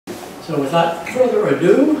So without further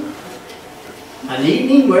ado, an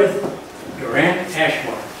evening with Durant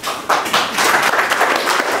Ashmore.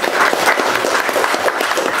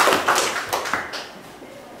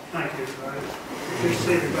 Thank you, everybody. Good to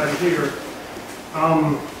see everybody here.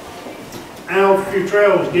 Al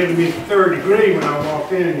Futrell was giving me the third degree when I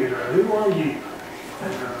walked in, you know. Who are you?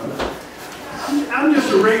 I'm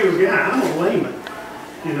just a regular guy. I'm a layman,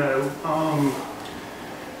 you know.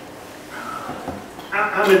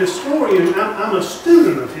 I'm an historian. I'm a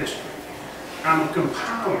student of history. I'm a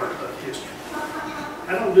compiler of history.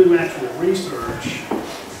 I don't do actual research,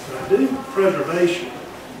 but I do preservation.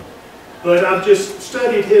 But I've just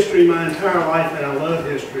studied history my entire life, and I love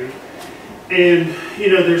history. And,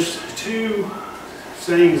 you know, there's two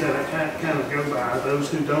sayings that I kind of go by. Those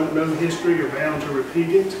who don't know history are bound to repeat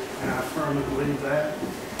it, and I firmly believe that.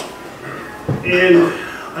 And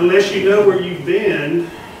unless you know where you've been,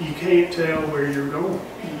 you can't tell where you're going.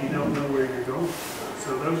 You don't know where you're going.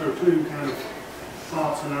 So those are two kind of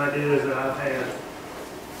thoughts and ideas that I've had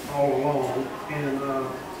all along. And,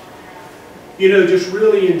 you know, just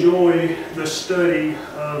really enjoy the study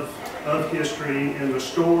of history and the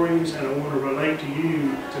stories, and I want to relate to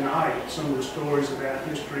you tonight some of the stories about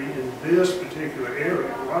history in this particular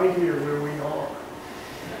area, right here where we are.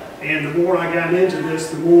 And the more I got into this,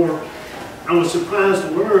 the more I was surprised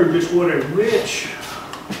to learn just what a rich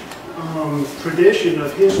tradition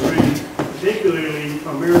of history, particularly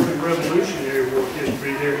American Revolutionary War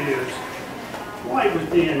history, there is right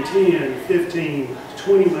within 10, 15,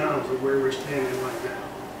 20 miles of where we're standing right now.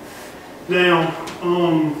 Now,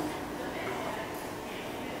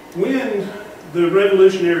 when the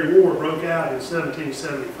Revolutionary War broke out in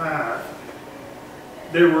 1775,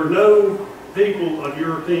 there were no people of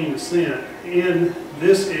European descent in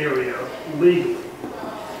this area legally.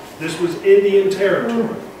 This was Indian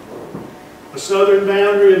territory. The southern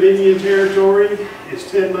boundary of Indian Territory is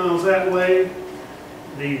 10 miles that way.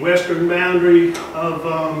 The western boundary of,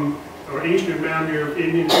 or eastern boundary of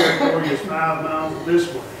Indian Territory is 5 miles this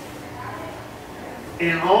way.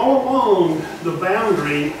 And all along the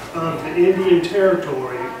boundary of the Indian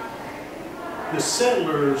Territory, the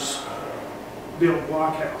settlers built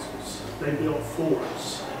blockhouses. They built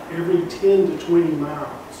forts. Every 10 to 20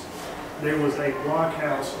 miles, there was a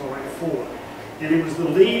blockhouse or a fort. And it was the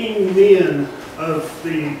leading men of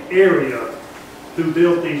the area who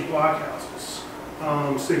built these blockhouses.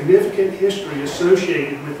 Significant history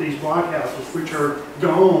associated with these blockhouses, which are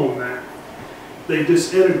gone now. They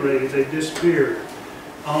disintegrated, they disappeared.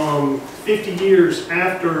 50 years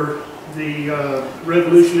after the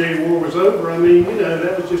Revolutionary War was over, I mean, you know,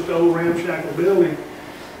 that was just an old ramshackle building.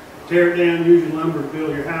 Tear it down, use your lumber to build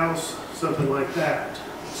your house, something like that.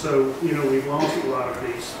 So, you know, we've lost a lot of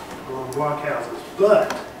these blockhouses.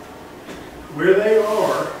 But where they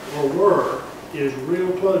are, or were, is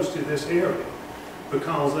real close to this area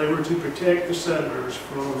because they were to protect the settlers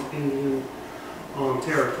from Indian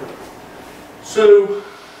territory. So,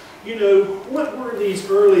 you know, what were these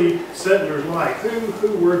early settlers like?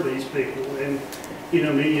 Who were these people? And, you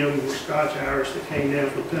know, many of them were Scotch-Irish that came down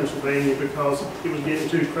from Pennsylvania because it was getting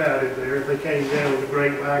too crowded there. They came down with the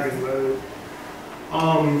Great Wagon Road.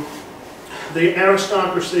 The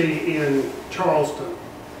aristocracy in Charleston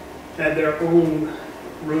had their own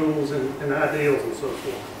rules and ideals and so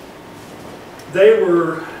forth. They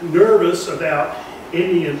were nervous about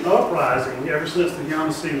Indian uprising ever since the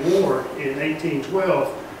Yamasee War in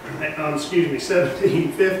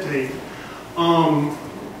 1715,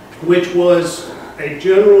 which was a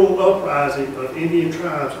general uprising of Indian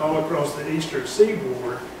tribes all across the eastern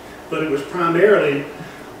seaboard, but it was primarily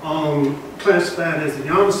classified as the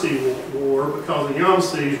Yamasee War because the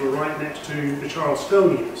Yamasees were right next to the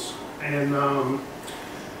Charlestonians. And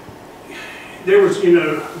there was, you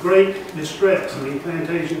know, great distress. I mean,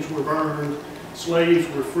 plantations were burned, slaves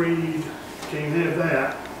were freed, can't have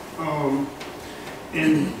that.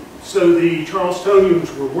 And so the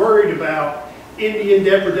Charlestonians were worried about Indian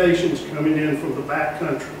depredations coming in from the back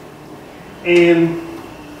country. And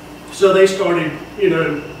so they started, you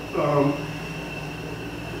know,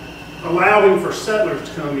 allowing for settlers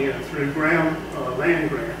to come in through land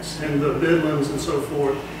grants in the Midlands and so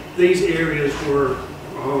forth. These areas were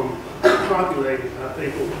populated by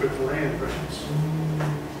people with land grants.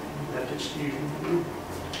 That's excuse me.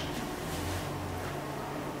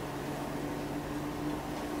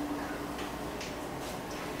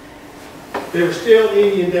 There were still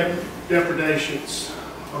Indian depredations.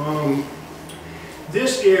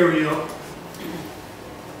 This area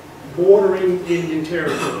bordering Indian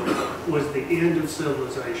territory was the end of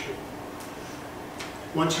civilization.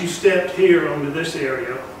 Once you stepped here onto this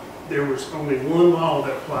area, there was only one law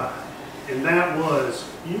that applied. and that was,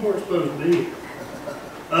 you weren't supposed to be here.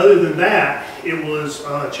 Other than that, it was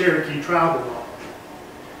Cherokee tribal law.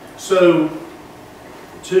 So,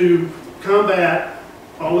 to combat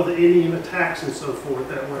all of the Indian attacks and so forth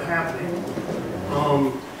that were happening,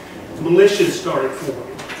 militias started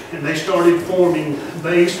forming. And they started forming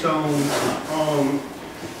based on,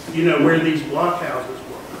 you know, where these blockhouses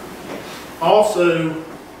were. Also,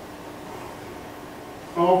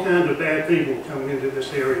 all kinds of bad people coming into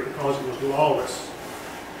this area because it was lawless.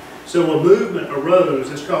 So a movement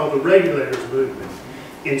arose, it's called the Regulators Movement,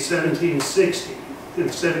 in 1760, in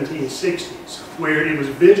the 1760s, where it was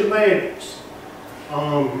vigilantes.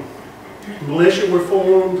 Militia were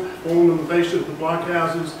formed on the basis of the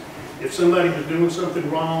blockhouses. If somebody was doing something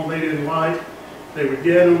wrong they didn't like, they would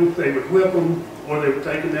get them, they would whip them, or they would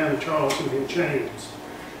take them down to Charleston in chains.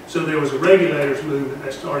 So there was a Regulators Movement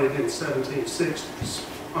that started in the 1760s.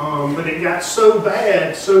 But it got so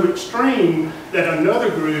bad, so extreme, that another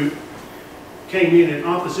group came in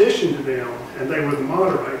opposition to them, and they were the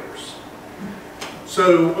Moderators.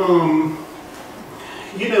 So,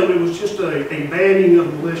 you know, it was just a banning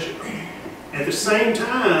of militia. At the same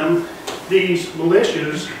time, these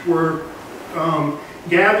militias were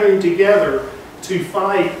gathering together to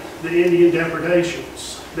fight the Indian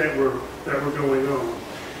depredations that were going on.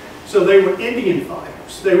 So they were Indian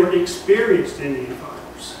fighters. They were experienced Indian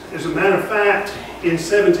fighters. As a matter of fact, in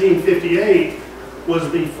 1758 was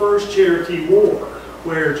the first Cherokee War,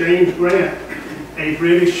 where James Grant, a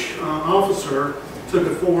British officer, took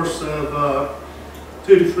a force of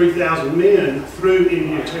 2,000 to 3,000 men through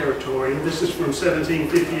Indian territory. And this is from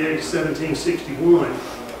 1758 to 1761.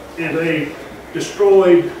 And they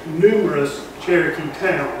destroyed numerous Cherokee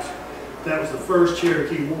towns. That was the first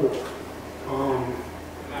Cherokee War.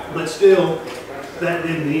 But still, that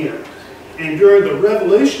didn't end. And during the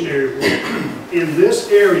Revolutionary War, in this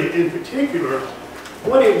area in particular,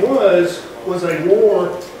 what it was a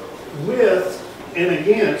war with and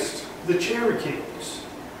against the Cherokees.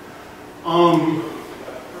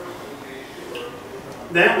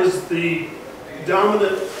 That was the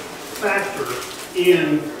dominant factor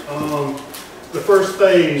in the first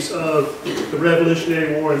phase of the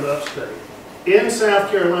Revolutionary War in the upstate. In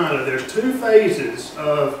South Carolina, there's two phases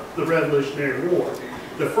of the Revolutionary War.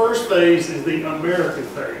 The first phase is the American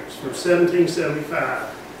phase, from 1775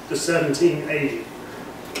 to 1780.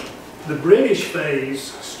 The British phase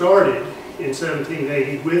started in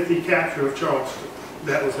 1780 with the capture of Charleston.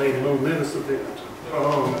 That was a momentous event.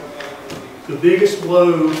 The biggest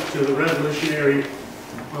blow to the Revolutionary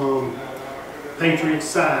Patriot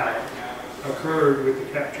side occurred with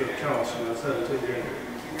the capture of Charleston in 1780.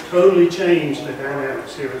 Totally changed the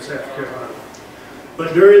dynamics here in South Carolina.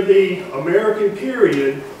 But during the American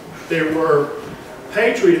period, there were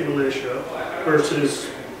Patriot militia versus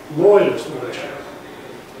Loyalist militia.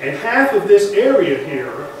 And half of this area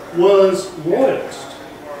here was Loyalist.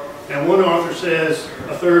 And one author says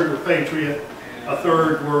a third were Patriot, a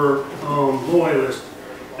third were Loyalist,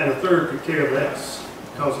 and a third could care less.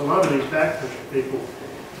 Because a lot of these backcountry people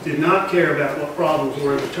did not care about what problems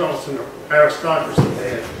were the Charleston aristocracy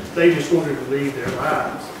had. They just wanted to lead their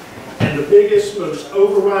lives. And the biggest, most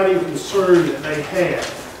overriding concern that they had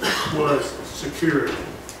was security.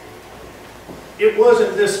 It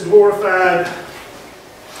wasn't this glorified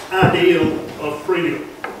ideal of freedom.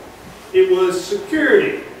 It was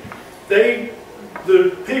security.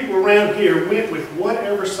 The people around here went with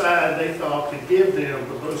whatever side they thought could give them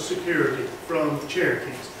the most security from the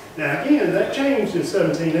Cherokees. Now again, that changed in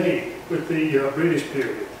 1780 with the British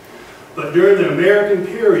period. But during the American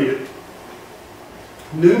period,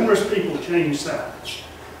 numerous people changed sides.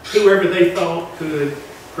 Whoever they thought could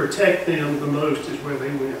protect them the most is where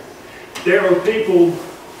they went. There are people,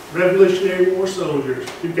 Revolutionary War soldiers,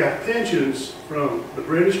 who got pensions from the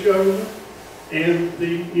British government and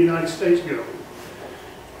the United States government.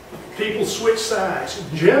 People switched sides.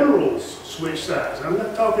 Generals switched sides. I'm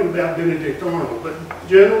not talking about Benedict Arnold, but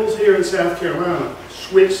generals here in South Carolina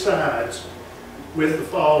switched sides with the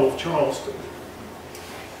fall of Charleston.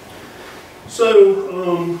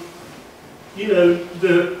 So, you know,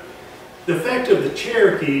 the effect of the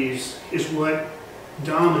Cherokees is what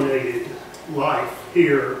dominated life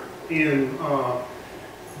here in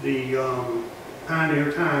the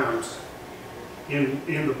pioneer times in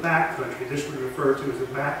the backcountry. This was referred to as the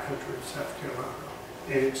backcountry of South Carolina.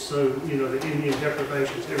 And it's so, you know, the Indian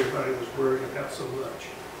deprivations everybody was worried about so much.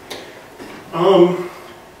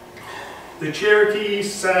 The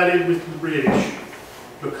Cherokees sided with the British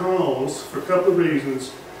because, for a couple of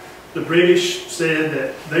reasons, the British said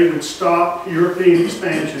that they would stop European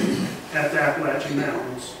expansion at the Appalachian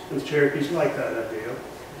Mountains, and the Cherokees liked that idea.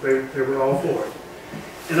 They were all for it.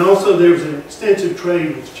 And also there was an extensive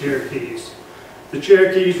trade with the Cherokees. The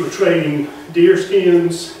Cherokees were trading deer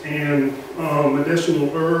skins and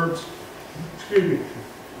medicinal herbs. Excuse me.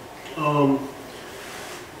 And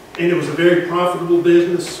it was a very profitable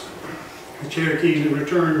business. The Cherokees in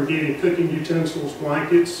return were getting cooking utensils,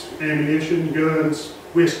 blankets, ammunition, guns,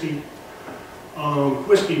 whiskey.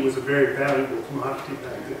 Whiskey was a very valuable commodity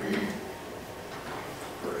back then.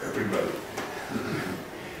 For everybody.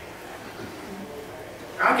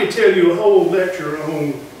 I could tell you a whole lecture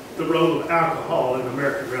on the role of alcohol in the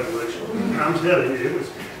American Revolution. I'm telling you,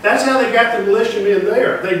 that's how they got the militiamen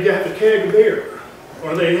there. They got the keg of beer,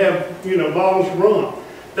 or they have, you know, bottles of rum.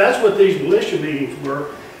 That's what these militia meetings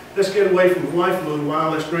were. Let's get away from the wife a little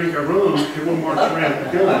while, let's drink our rum, and we'll march around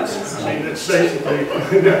with guns. I mean, that's basically,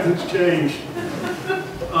 nothing's changed.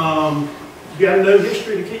 You got to know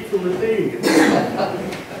history to keep from repeating it.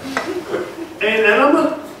 And I'm going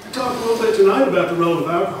to talk a little bit tonight about the role of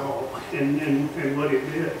alcohol and what it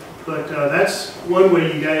did. But that's one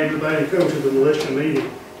way you got everybody to come to the militia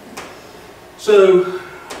meeting. So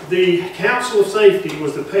the Council of Safety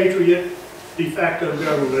was the patriot de facto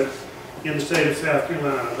government in the state of South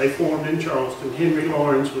Carolina. They formed in Charleston. Henry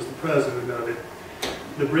Lawrence was the president of it.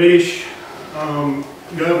 The British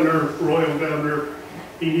governor, royal governor,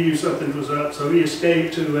 he knew something was up, so he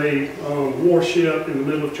escaped to a warship in the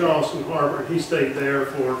middle of Charleston Harbor, and he stayed there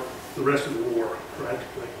for the rest of the war,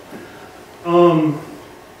 practically. And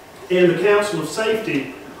the Council of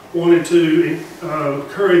Safety wanted to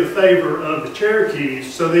curry the favor of the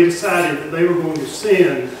Cherokees, so they decided that they were going to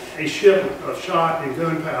send a shipment of shot and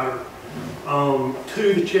gunpowder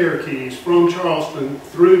to the Cherokees from Charleston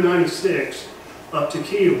through 96 up to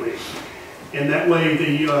Keowee. And that way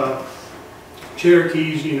the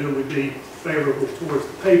Cherokees, you know, would be favorable towards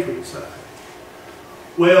the Patriot side.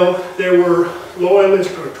 Well, there were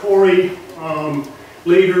loyalist or Tory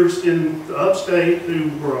leaders in the upstate who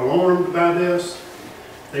were alarmed by this.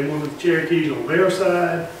 They wanted the Cherokees on their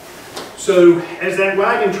side. So as that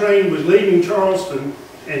wagon train was leaving Charleston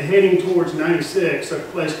and heading towards 96, a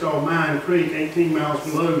place called Mine Creek, 18 miles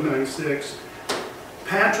below 96,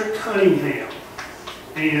 Patrick Cunningham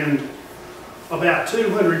and about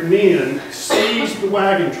 200 men seized the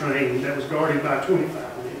wagon train that was guarded by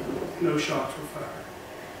 25 men. No shots were fired.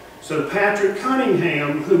 So Patrick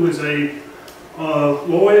Cunningham, who was a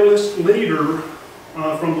loyalist leader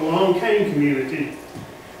from the Long Cane community,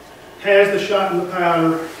 has the shot and the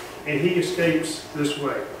powder, and he escapes this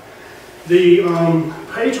way. The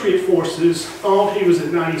Patriot forces thought he was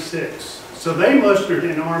at 96, so they mustered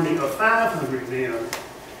an army of 500 men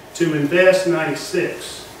to invest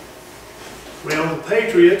 96. Well, the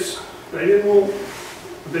Patriots, they didn't want,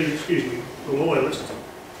 the Loyalists,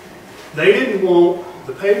 they didn't want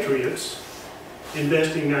the Patriots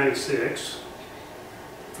investing 96,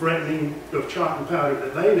 threatening the shot and powder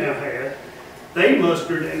that they now had. They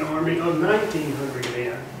mustered an army of 1,900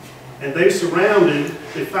 men, and they surrounded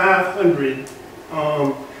the 500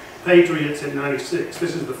 Patriots at 96.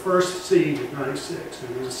 This is the first siege of 96,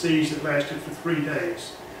 and it was a siege that lasted for 3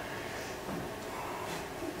 days.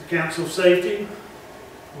 The Council of Safety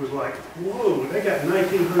was like, whoa, they got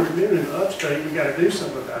 1,900 men in the upstate, we got to do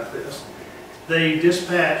something about this. They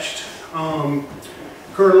dispatched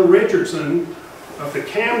Colonel Richardson of the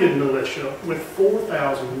Camden militia with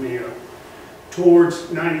 4,000 men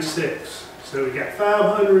towards 96. So we got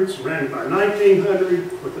 500 surrounded by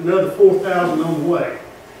 1,900 with another 4,000 on the way.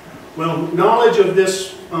 Well, knowledge of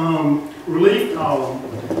this relief column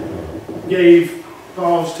gave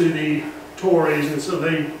pause to the Tories, and so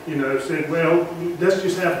they, you know, said, well, let's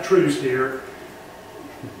just have a truce here.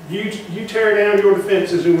 You tear down your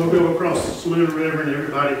defenses and we'll go across the Saluda River and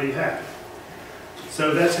everybody be happy.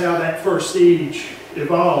 So that's how that first siege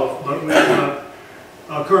evolved. But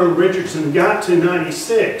when Colonel Richardson got to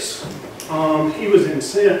 96, he was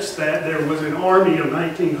incensed that there was an army of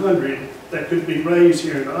 1,900 that could be raised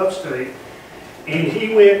here in the upstate, and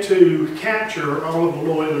he went to capture all of the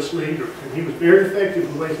Loyalist leaders. And he was very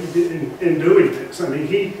effective the way he did in doing this. I mean,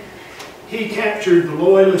 he captured the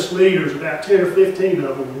Loyalist leaders, about 10 or 15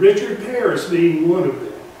 of them, Richard Paris being one of them.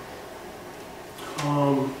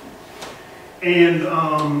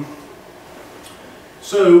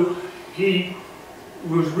 So he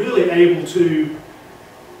was really able to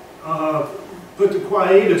put the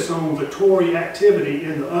quietus on the Tory activity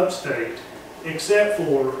in the upstate, except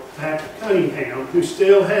for Patrick Cunningham, who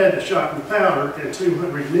still had the shot and powder and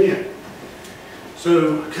 200 men.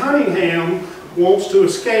 So Cunningham wants to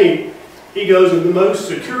escape. He goes in the most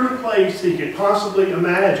secure place he could possibly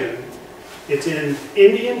imagine. It's in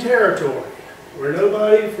Indian Territory, where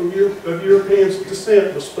nobody of European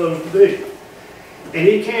descent was supposed to be. And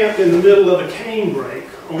he camped in the middle of a canebrake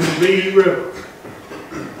on the Reedy River.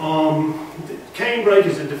 The canebrake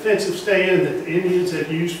is a defensive stand that the Indians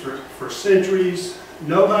have used for centuries.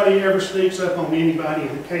 Nobody ever sneaks up on anybody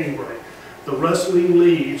in the canebrake. The rustling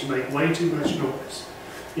leaves make way too much noise.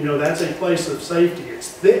 You know, that's a place of safety. It's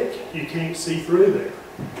thick. You can't see through there.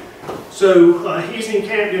 So he's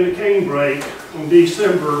encamped in a canebrake on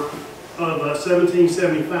December of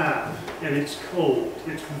 1775, and it's cold.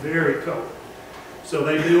 It's very cold. So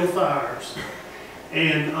they build fires,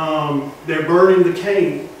 and they're burning the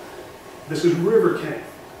cane. This is river cane.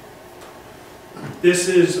 This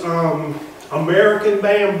is American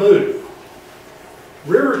bamboo.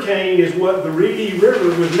 River cane is what the Reedy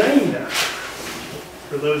River was named after,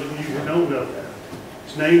 for those of you who don't know that.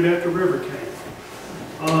 It's named after river cane.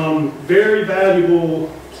 Very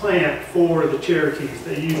valuable plant for the Cherokees.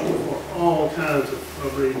 They used it for all kinds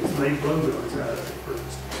of reasons. Made blowguns out of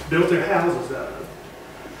it, built their houses out of it.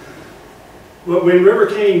 But when river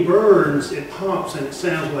cane burns, it pops and it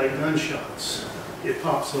sounds like gunshots. It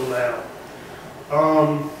pops so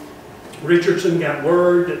loud. Richardson got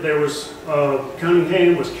word that there was,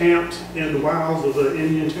 Cunningham was camped in the wilds of the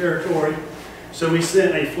Indian Territory, so he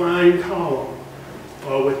sent a flying column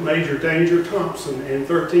with Major Danger Thompson and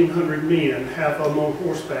 1,300 men, half of them on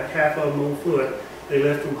horseback, half of them on foot. They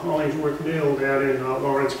left from Hollingsworth Mill down in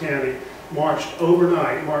Lawrence County, marched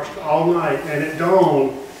overnight, marched all night, and at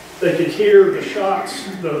dawn they could hear the shots,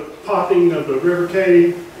 the popping of the river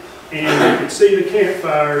cane, and they could see the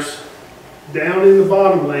campfires down in the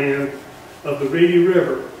bottomland of the Reedy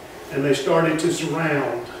River, and they started to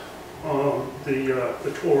surround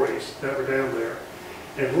the Tories that were down there.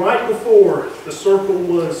 And right before the circle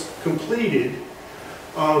was completed,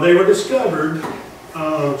 they were discovered.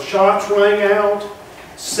 Shots rang out.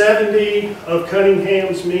 70 of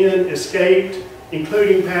Cunningham's men escaped,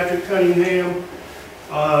 including Patrick Cunningham.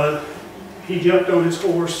 He jumped on his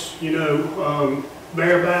horse, you know,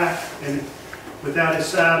 bareback and without his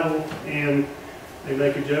saddle, and they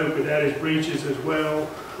make a joke without his breeches as well.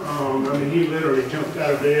 I mean, he literally jumped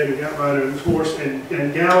out of bed and got right on his horse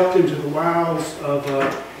and galloped into the wilds of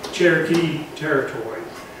Cherokee territory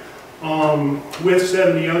with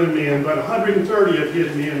 70 other men, but 130 of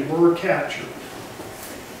his men were captured.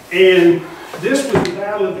 And this was the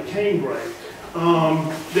Battle of the Canebrake.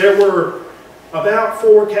 There were about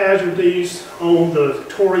 4 casualties on the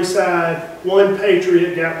Tory side. One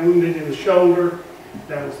patriot got wounded in the shoulder.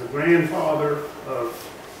 That was the grandfather of,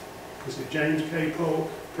 was it James K. Polk,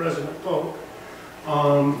 President Polk.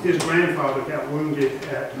 His grandfather got wounded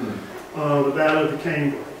at the Battle of the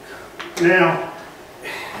Canebrake. Now,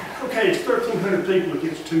 okay, it's 1,300 people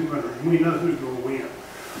against 200, and we know who's going to win.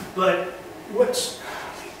 But what's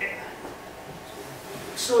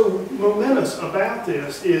so momentous about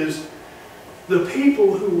this is the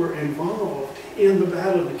people who were involved in the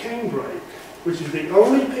Battle of the Canebrake, which is the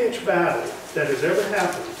only pitched battle that has ever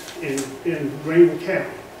happened in Greenville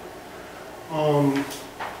County.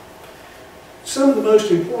 Some of the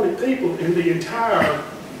most important people in the entire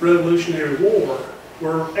Revolutionary War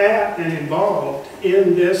were at and involved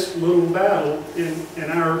in this little battle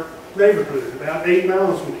in our neighborhood, about 8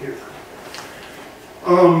 miles from here.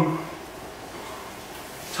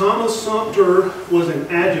 Thomas Sumter was an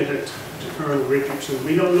adjutant to Colonel Richardson.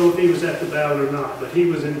 We don't know if he was at the battle or not, but he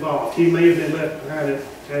was involved. He may have been left behind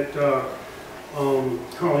at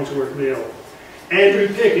Hollingsworth Mill. Andrew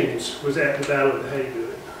Pickens was at the Battle of the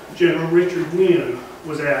Haygood. General Richard Wynn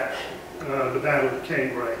was at the Battle of the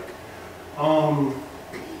Canebrake. On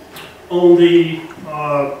the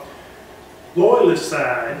Loyalist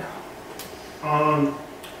side,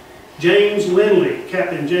 James Lindley,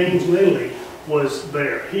 Captain James Lindley, was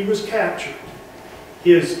there. He was captured.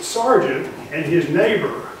 His sergeant and his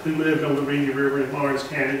neighbor, who lived on the Reedy River in Lawrence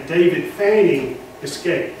County, David Fanning,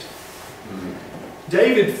 escaped.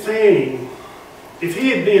 David Fanning, if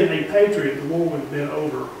he had been a patriot, the war would have been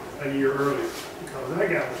over a year earlier, because that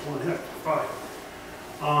guy was one heck of a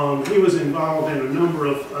fighter. He was involved in a number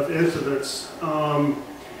of incidents,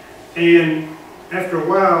 and after a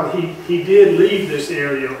while he did leave this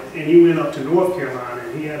area and he went up to North Carolina,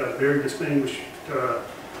 and he had a very distinguished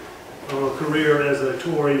career as a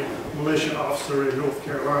Tory militia officer in North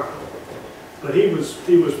Carolina. But he was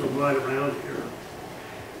from right around here.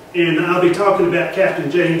 And I'll be talking about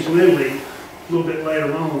Captain James Lindley a little bit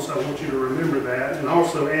later on, so I want you to remember that, and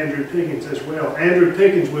also Andrew Pickens as well. Andrew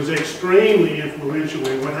Pickens was extremely influential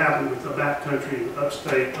in what happened with the backcountry,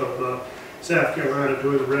 upstate of South Carolina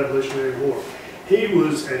during the Revolutionary War. He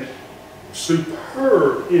was a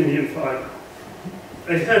superb Indian fighter,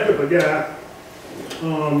 a heck of a guy.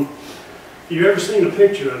 If you've ever seen a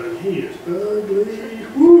picture of him, he is ugly.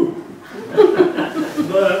 Woo!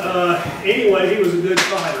 But anyway, he was a good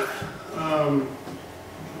fighter.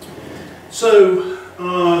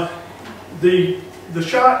 The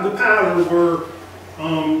shot and the powder were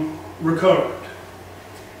recovered.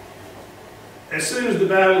 As soon as the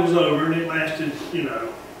battle was over, and it lasted, you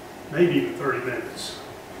know, maybe even 30 minutes,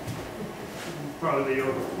 probably be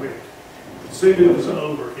over quick. As soon as it was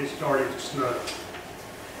over, it started to snow.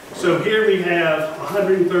 So here we have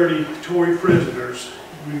 130 Tory prisoners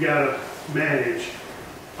we've got to manage.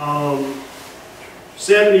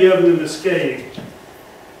 70 of them escaped.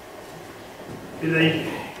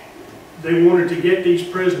 They wanted to get these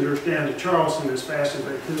prisoners down to Charleston as fast as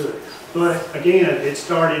they could. But again, it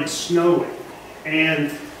started snowing.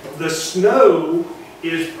 And the snow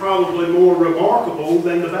is probably more remarkable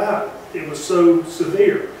than the battle. It was so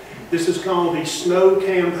severe. This is called the snow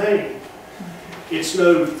campaign. It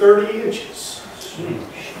snowed 30 inches.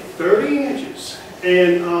 30 inches.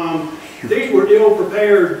 And these were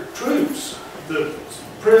ill-prepared troops. The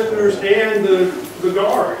prisoners and the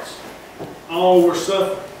guards all were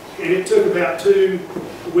suffering. And it took about 2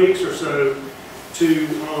 weeks or so to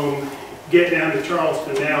get down to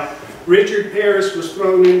Charleston. Now, Richard Paris was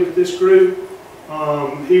thrown in with this group.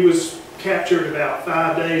 He was captured about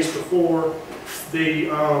 5 days before the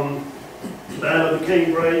Battle of the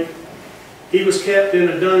Canebrake. He was kept in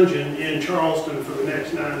a dungeon in Charleston for the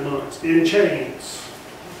next 9 months, in chains.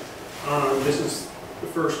 This is the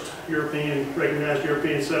first recognized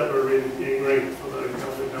European settler in England, although you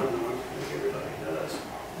probably don't know, I think everybody does.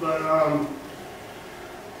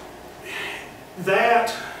 But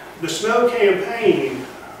the snow campaign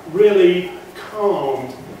really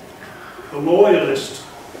calmed the loyalist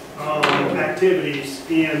activities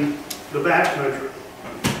in the backcountry.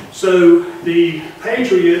 So the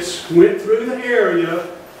Patriots went through the area,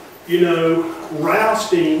 you know,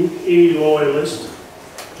 rousting any loyalists,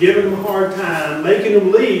 giving them a hard time, making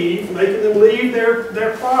them leave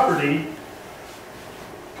their property.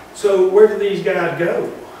 So where do these guys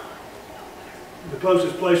go? The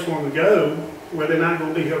closest place for them to go, where they're not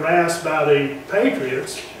going to be harassed by the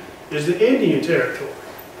Patriots, is the Indian Territory.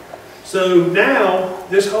 So now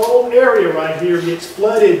this whole area right here gets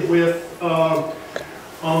flooded with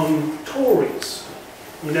Tories.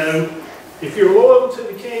 You know, if you're loyal to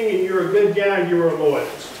the king and you're a good guy, you're a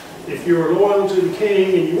loyalist. If you were loyal to the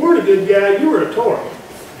king and you weren't a good guy, you were a Tory.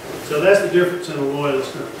 So that's the difference in a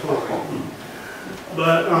loyalist and a Tory.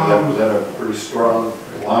 But was that a pretty strong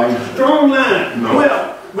line? Strong line. No.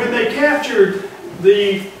 Well, when they captured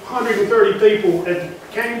the 130 people at the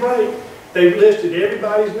Canebrake, they listed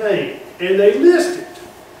everybody's name, and they listed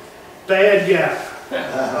bad guy,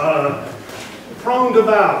 prone to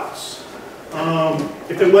violence.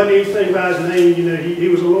 If there wasn't anything by his name, you know, he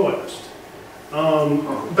was a loyalist.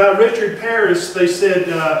 About Richard Paris, they said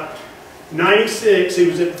 96, he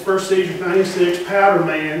was at the first siege of 96, powder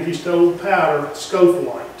man, he stole powder,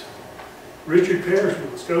 Scofolite. Richard Paris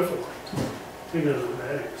was a Scofolite. Who knows what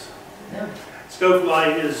that is? Yeah.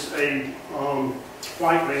 Scofolite is a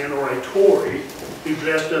white man or a Tory who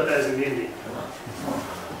dressed up as an Indian.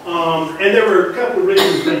 And there were a couple of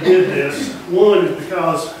reasons they did this. One is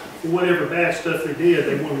because for whatever bad stuff they did,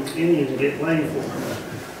 they wanted the Indians to get blamed for it.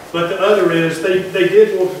 But the other is they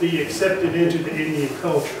did want to be accepted into the Indian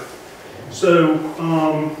culture. So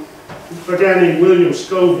a guy named William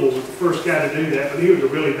Scoville was the first guy to do that, but he was a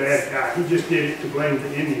really bad guy. He just did it to blame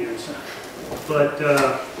the Indians. But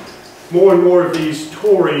more and more of these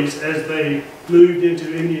Tories, as they moved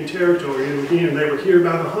into Indian territory, and again, they were here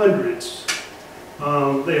by the hundreds,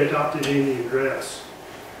 they adopted Indian dress.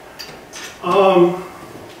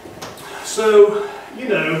 So, you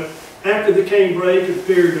know, after the Canebrake, a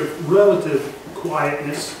period of relative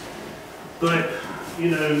quietness, but, you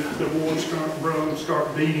know, the war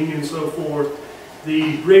start beating and so forth.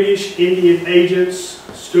 The British Indian agents,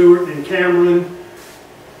 Stewart and Cameron,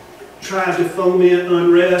 tried to foment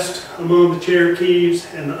unrest among the Cherokees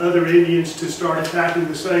and the other Indians to start attacking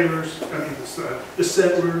the settlers.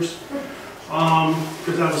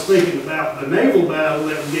 Because I was thinking about the naval battle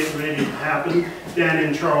that was getting ready to happen down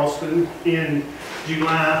in Charleston in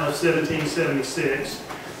July of 1776.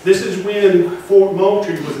 This is when Fort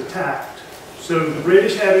Moultrie was attacked. So the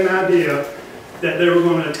British had an idea that they were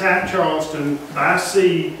going to attack Charleston by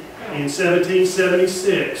sea in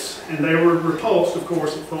 1776, and they were repulsed, of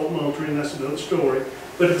course, at Fort Moultrie, and that's another story.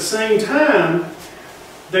 But at the same time,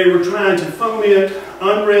 they were trying to foment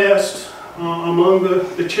unrest among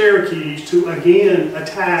the Cherokees to again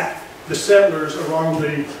attack the settlers along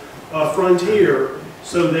the frontier,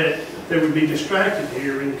 so that they would be distracted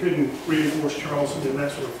here and couldn't reinforce Charleston and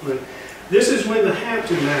that sort of thing. This is when the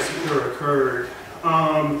Hampton Massacre occurred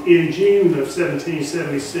in June of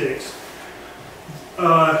 1776.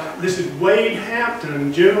 This is Wade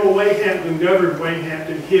Hampton, General Wade Hampton, Governor Wade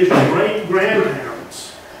Hampton. His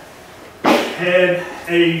great-grandparents had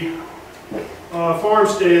a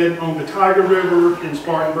farmstead on the Tiger River in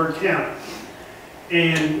Spartanburg County.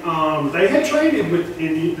 And they had traded with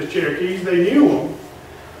the Cherokees, they knew them.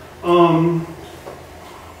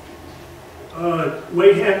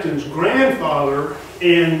 Wade Hampton's grandfather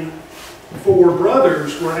and 4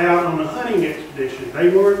 brothers were out on a hunting expedition. They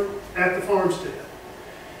weren't at the farmstead.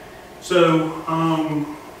 So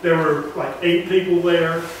there were like 8 people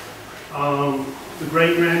there. The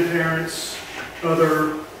great-grandparents,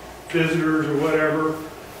 other visitors or whatever.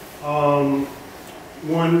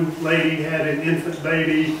 One lady had an infant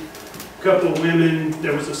baby, a couple of women,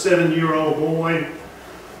 there was a 7-year-old boy.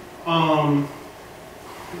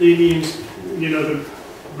 The Indians, you know, the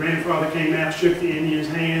grandfather came out, shook the Indian's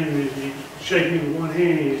hand, and he shaking him with one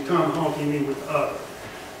hand and he's tomahawking him with the other.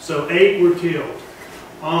 So 8 were killed.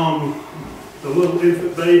 The little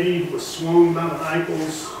infant baby was swung by the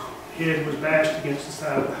ankles, head was bashed against the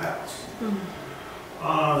side of the house.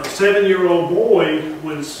 A 7-year-old boy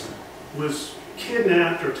was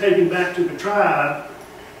kidnapped or taken back to the tribe,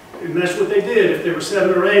 and that's what they did. If there were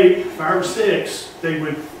 7 or 8, 5 or 6, they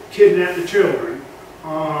would kidnap the children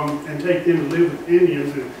and take them to live with the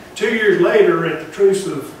Indians. And 2 years later, at the truce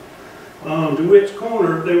of DeWitt's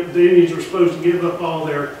Corner, the Indians were supposed to give up all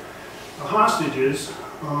their hostages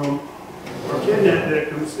or kidnap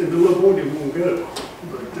victims, and the little boy didn't want to go,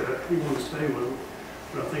 but he wanted to stay with them.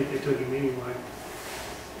 But I think they took him anyway.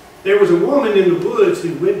 There was a woman in the woods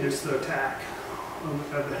who witnessed the attack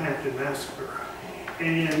of the Hampton Massacre,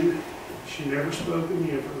 and she never spoke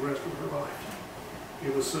again for the rest of her life.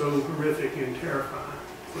 It was so horrific and terrifying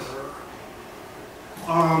for her.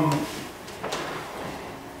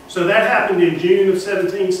 So that happened in June of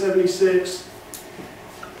 1776.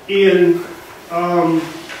 In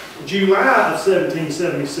July of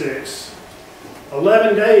 1776,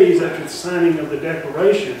 11 days after the signing of the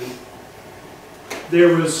Declaration,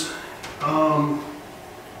 there was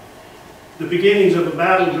the beginnings of a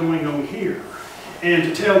battle going on here. And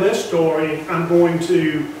to tell this story, I'm going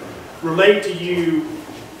to relate to you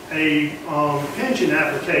a pension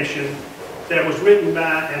application that was written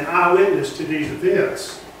by an eyewitness to these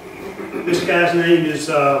events. This guy's name is,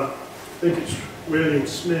 I think it's William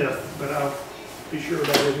Smith, but I'll be sure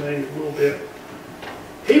about his name in a little bit.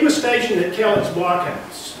 He was stationed at Kellett's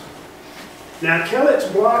Blockhouse. Now, Kellett's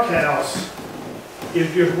Blockhouse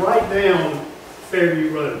is just right down Fairview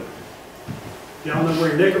Road. Y'all know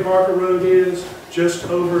where Knickerbocker Road is? Just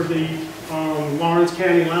over the Lawrence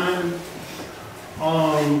County line.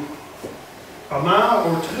 A mile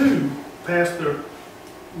or 2 past the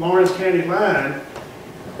Lawrence County line,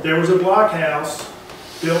 there was a blockhouse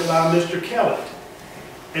built by Mr. Kellett.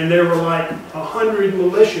 And there were like 100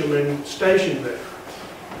 militiamen stationed there.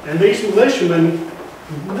 And these militiamen,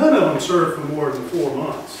 none of them served for more than 4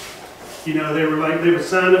 months. You know, they would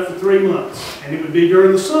sign up for 3 months. And it would be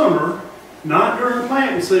during the summer, not during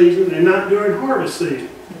planting season and not during harvest season.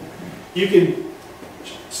 You can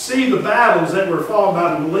see the battles that were fought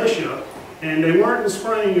by the militia, and they weren't in the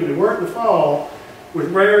spring and they weren't in the fall,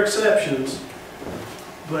 with rare exceptions,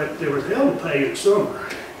 but there was hell to pay in the summer,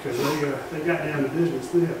 because they got down to business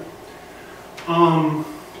then.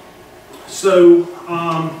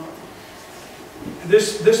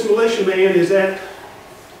 This militiaman is at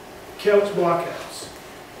Kellett's Blockhouse.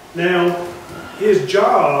 Now, his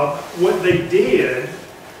job, what they did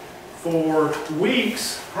for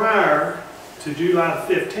weeks prior to July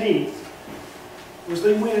 15th, was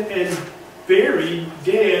they went and buried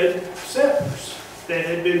dead settlers that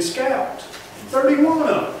had been scalped. 31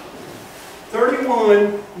 of them.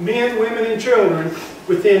 31 men, women, and children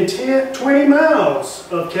within 20 miles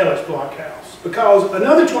of Kellett's Blockhouse. Because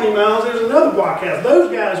another 20 miles, there's another blockhouse.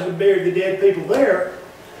 Those guys would bury the dead people there.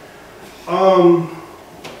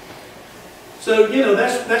 So, you know,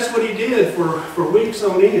 that's what he did for weeks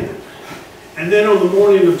on end. And then on the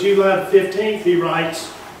morning of July 15th, he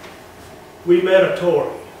writes, "We met a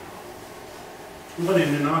Tory." What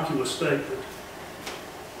an innocuous statement.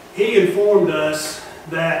 He informed us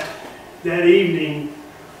that that evening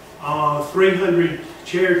 300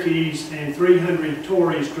 Cherokees and 300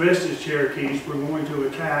 Tories dressed as Cherokees were going to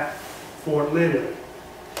attack Fort Lindley.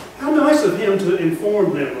 How nice of him to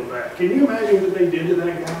inform them of that. Can you imagine what they did to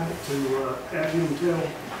that guy to have him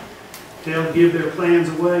give their plans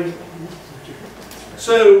away?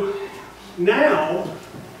 So now,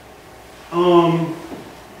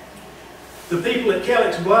 the people at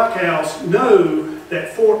Kelleck's Blockhouse know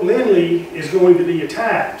that Fort Lindley is going to be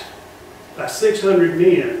attacked by 600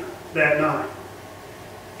 men that night.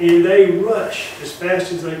 And they rush as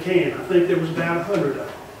fast as they can. I think there was about 100 of them.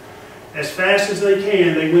 As fast as they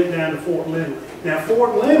can, they went down to Fort Lindley. Now,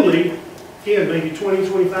 Fort Lindley, again, maybe 20,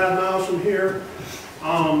 25 miles from here.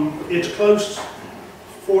 It's close,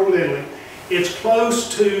 Fort Lindley. It's close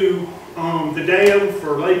to the dam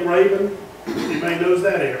for Lake Raven. Anybody knows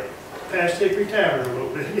that area? Past Hickory Tavern a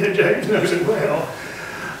little bit. Yeah, James knows it well.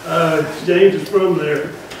 James is from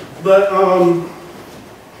there. But,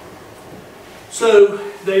 so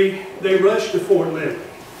they rushed to Fort Lindley.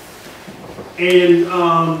 And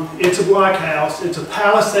it's a blockhouse. It's a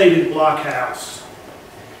palisaded blockhouse.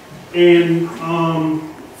 And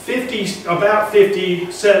about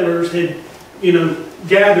 50 settlers had,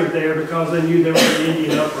 gathered there because they knew there was an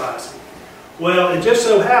Indian uprising. Well, it just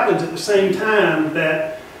so happens at the same time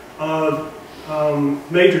that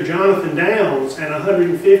Major Jonathan Downs and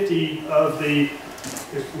 150 of the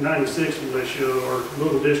 96 militia or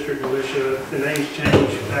Little District militia, the names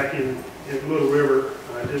changed back in Little River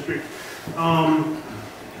District.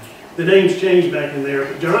 The names changed back in there,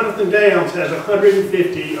 but Jonathan Downs has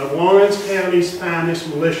 150 of Lawrence County's finest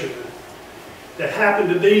militiamen that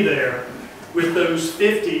happened to be there with those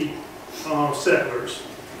 50 settlers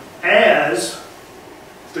as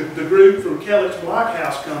the group from Kelleck's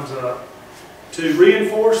Blockhouse comes up to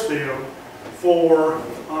reinforce them for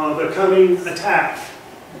the coming attack.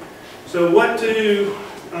 So what do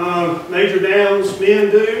Major Downs'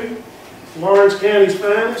 men do? Lawrence County's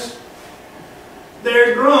finest?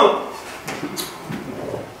 They're drunk.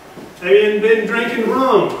 They hadn't been drinking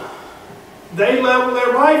rum. They level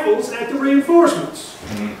their rifles at the reinforcements.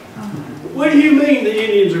 What do you mean the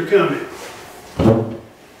Indians are coming?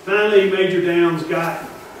 Finally, Major Downs got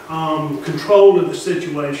control of the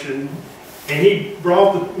situation, and he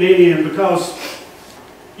brought the men in because,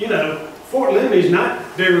 Fort Lindley is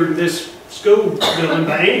not bigger than this school building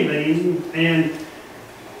by any means, and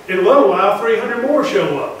in a little while, 300 more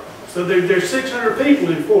show up. So there's 600 people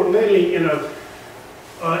in Fort Lindley in an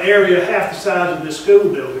area half the size of this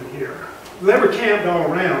school building here. They were camped all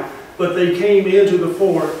around, but they came into the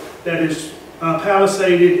fort that is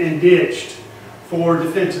palisaded and ditched for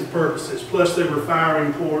defensive purposes. Plus there were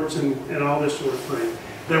firing ports and all this sort of thing.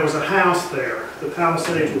 There was a house there. The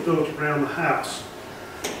palisades were built around the house.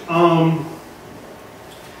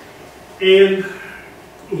 And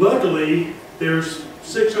luckily, there's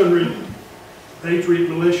 600 Patriot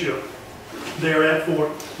militia there at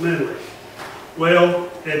Fort Lindley. Well,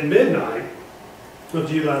 at midnight of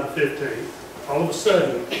July the 15th, all of a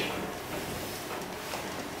sudden,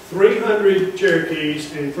 300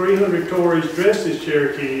 Cherokees and 300 Tories dressed as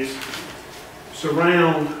Cherokees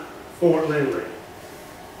surround Fort Lindley.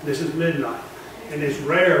 This is midnight, and it's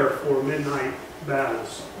rare for midnight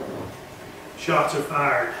battles. Shots are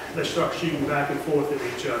fired. They start shooting back and forth at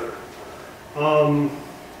each other.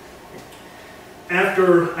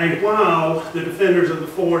 After a while, the defenders of the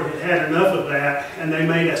fort had had enough of that, and they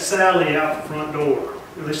made a sally out the front door.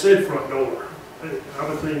 And they said front door. I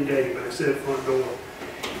was thinking gate, but they said front door.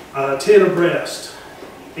 10 abreast,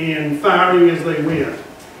 and firing as they went.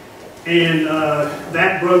 And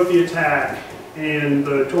that broke the attack, and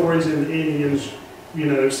the Tories and the Indians,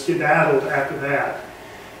 skedaddled after that.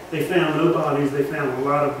 They found no bodies, they found a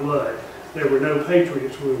lot of blood. There were no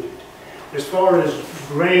Patriots wounded. As far as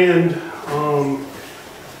grand,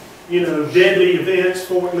 deadly events,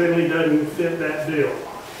 Fort Lindley doesn't fit that bill.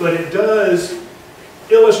 But it does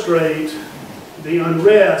illustrate the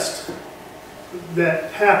unrest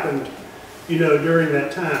that happened, during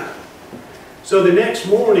that time. So the next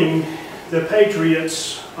morning, the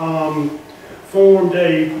Patriots formed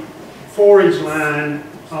a forage line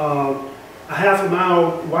a half a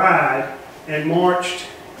mile wide and marched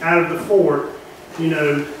out of the fort,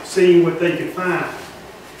 seeing what they could find.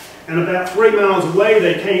 And about 3 miles away,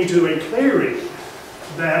 they came to a clearing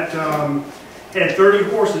that had 30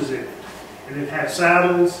 horses in it. And it had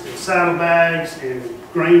saddles and saddlebags, and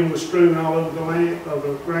grain was strewn all over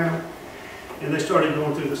the ground. And they started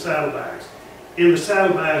going through the saddlebags. In the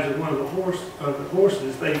saddlebags of one of the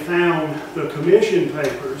horses, they found the commission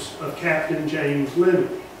papers of Captain James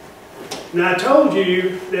Lindley. Now, I told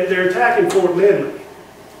you that they're attacking Fort Lindley.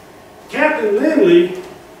 Captain Lindley,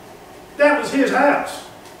 that was his house.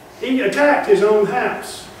 He attacked his own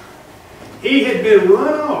house. He had been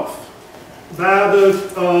run off by the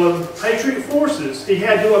Patriot forces. He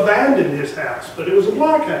had to abandon his house, but it was a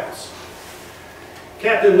blockhouse.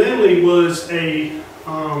 Captain Lindley was a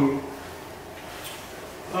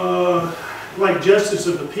like Justice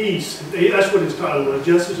of the Peace. That's what his title was,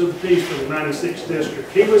 Justice of the Peace for the 96th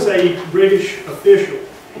District. He was a British official,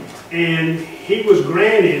 and he was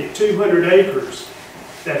granted 200 acres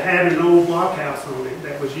that had an old blockhouse on it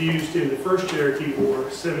that was used in the First Cherokee War,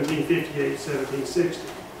 1758-1760.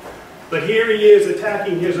 But here he is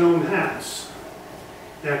attacking his own house.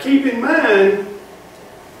 Now keep in mind,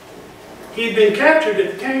 he'd been captured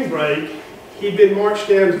at the canebrake. He'd been marched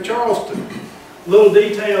down to Charleston. Little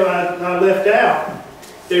detail I left out.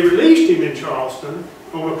 They released him in Charleston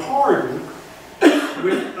on a pardon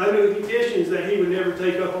under the conditions that he would never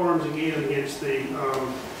take up arms again against the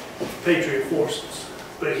Patriot forces.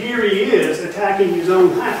 But here he is attacking his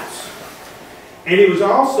own house. And he was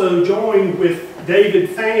also joined with David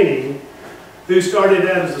Fanning, who started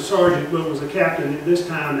out as a sergeant but was a captain at this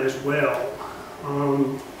time as well.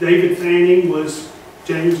 David Fanning was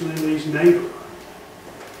James Lindley's neighbor.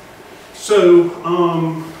 So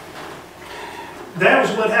that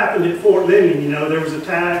was what happened at Fort Lindley. You know, there was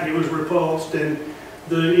attack, it was repulsed, and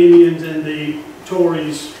the Indians and the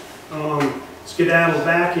Tories skedaddled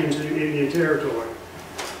back into Indian territory.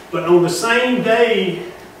 But on the same day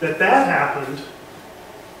that that happened,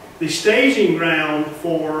 the staging ground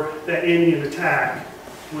for that Indian attack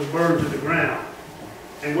was burned to the ground.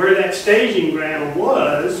 And where that staging ground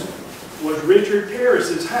was Richard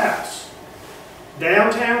Parris's house.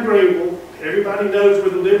 Downtown Greenville, everybody knows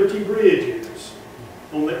where the Liberty Bridge is.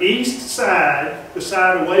 On the east side, the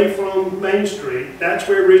side away from Main Street, that's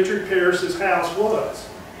where Richard Parris's house was.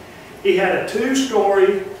 He had a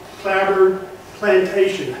two-story clapboard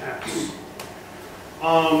plantation house.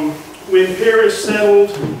 When Parris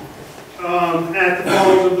settled at the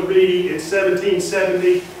Falls of the Reedy in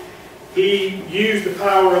 1770, he used the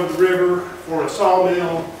power of the river for a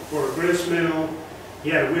sawmill, for a grist mill. He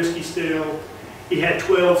had a whiskey still. He had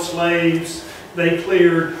 12 slaves. They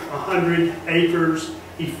cleared 100 acres.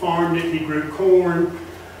 He farmed it. He grew corn.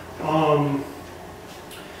 And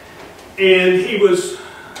he was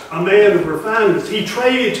a man of refinement. He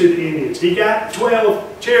traded to the Indians. He got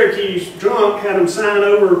 12 Cherokees drunk, had them sign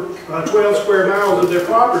over 12 square miles of their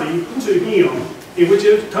property to him, which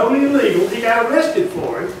is totally illegal. He got arrested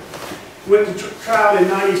for it. Went to trial in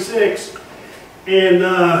 '96, and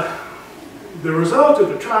the result of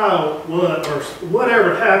the trial was, or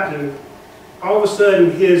whatever happened, all of a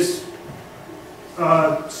sudden his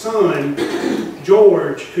son,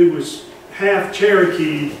 George, who was half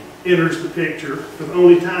Cherokee, enters the picture for the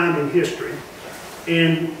only time in history.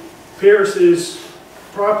 And Parris's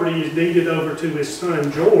property is deeded over to his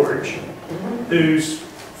son, George, who's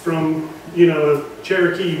from, you know, a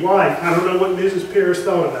Cherokee wife. I don't know what Mrs. Parris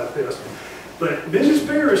thought about this. But Mrs.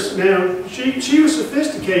 Parris, now, she was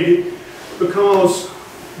sophisticated because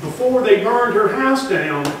before they burned her house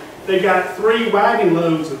down, they got 3 wagon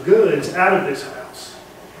loads of goods out of this house.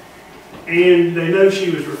 And they know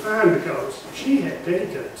she was refined because she had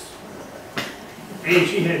petticoats. And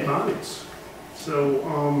she had bonnets.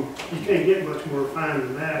 So you can't get much more refined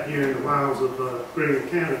than that here in the wilds of Greenville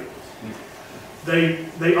County.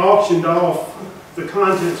 They auctioned off the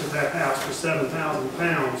contents of that house for 7,000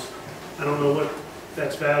 pounds. I don't know what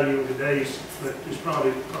that's value in today's, but it's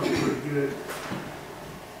probably pretty good.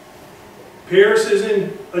 Parris is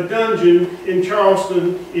in a dungeon in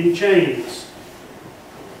Charleston in chains.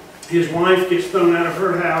 His wife gets thrown out of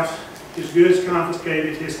her house, his goods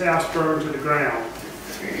confiscated, his house burned to the ground.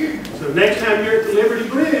 So next time you're at the Liberty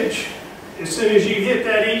Bridge, as soon as you hit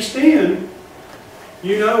that east end,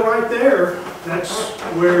 you know right there, that's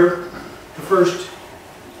where the first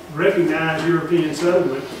recognized European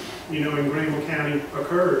settlement, you know, in Greenville County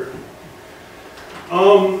occurred.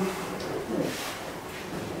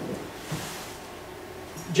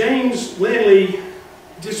 James Lindley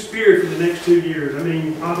disappeared for the next 2 years. I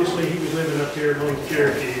mean, obviously he was living up here among the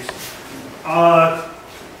Cherokees.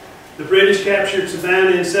 The British captured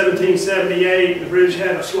Savannah in 1778. The British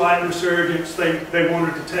had a slight resurgence. They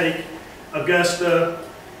wanted to take Augusta.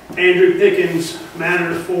 Andrew Pickens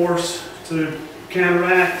mounted a force to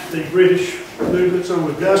counteract the British movements on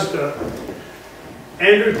Augusta.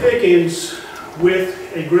 Andrew Pickens,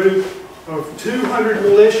 with a group of 200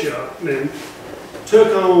 militiamen, took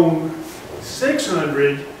on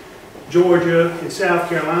 600 Georgia and South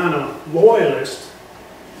Carolina loyalists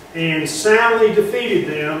and soundly defeated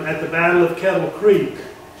them at the Battle of Kettle Creek.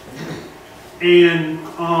 And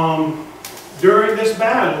during this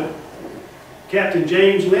battle, Captain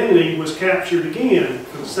James Lindley was captured again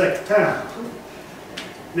for the second time.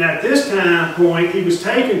 Now at this time point, he was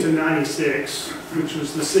taken to 96, which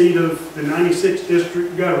was the seat of the 96th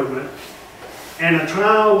District Government, and a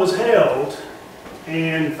trial was held,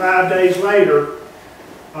 and 5 days later,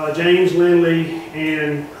 James Lindley,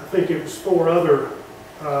 and I think it was 4 other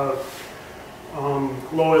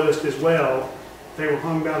loyalists as well. They were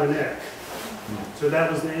hung by the neck. So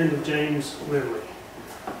that was the end of James Lindley.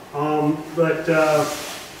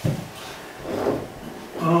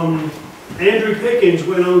 Andrew Pickens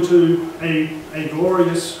went on to a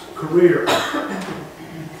glorious career.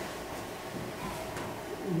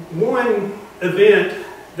 One event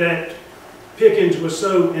that Pickens was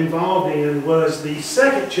so involved in was the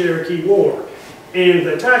Second Cherokee War. And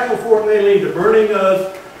the attack on Fort Lindley, the burning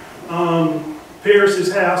of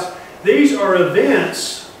Pierce's house, these are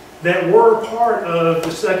events that were part of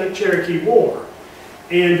the Second Cherokee War.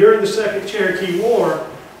 And during the Second Cherokee War,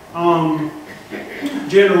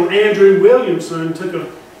 General Andrew Williamson took a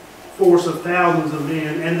force of thousands of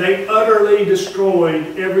men, and they utterly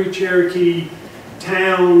destroyed every Cherokee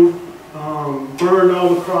town, burned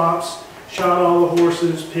all the crops, shot all the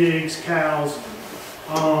horses, pigs, cows,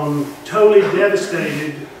 totally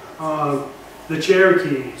devastated the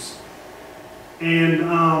Cherokees, and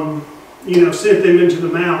sent them into the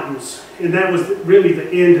mountains. And that was really the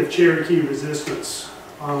end of Cherokee resistance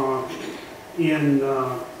in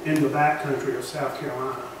the backcountry of South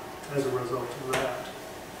Carolina as a result of that.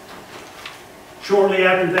 Shortly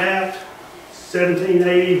after that,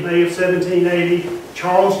 1780, May of 1780,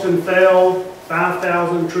 Charleston fell,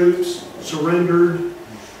 5,000 troops surrendered.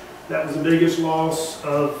 That was the biggest loss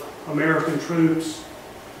of American troops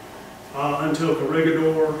until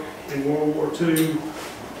Corregidor in World War II.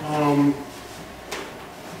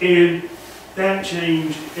 And that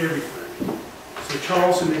changed everything. So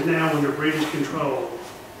Charleston is now under British control.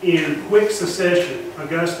 In quick succession,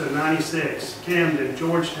 Augusta, 96, Camden,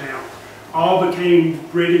 Georgetown, all became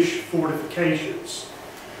British fortifications.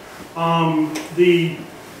 The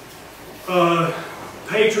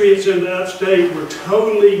Patriots in the upstate were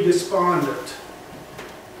totally despondent.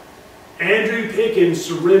 Andrew Pickens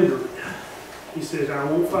surrendered. He said, I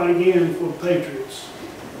won't fight again for the Patriots.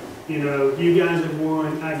 You guys have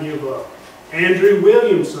won, I give up. Andrew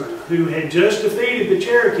Williamson, who had just defeated the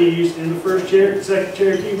Cherokees in the Second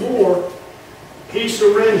Cherokee War, he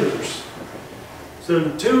surrenders.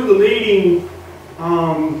 So 2 of the leading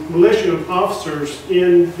militia officers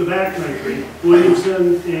in the backcountry,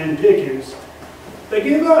 Williamson and Pickens, they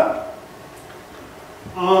give up.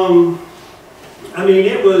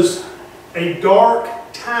 It was a dark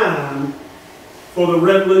time for the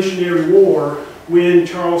Revolutionary War when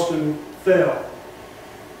Charleston fell.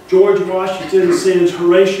 George Washington sends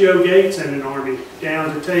Horatio Gates and an army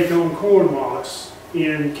down to take on Cornwallis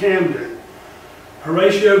in Camden.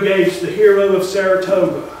 Horatio Gates, the hero of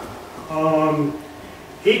Saratoga,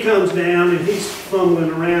 he comes down and he's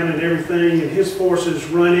fumbling around and everything, and his forces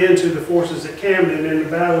run into the forces at Camden, and the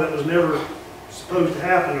battle that was never supposed to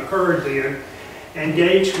happen occurred then, and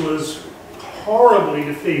Gates was horribly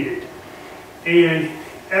defeated. And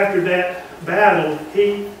after that battle,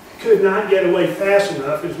 he could not get away fast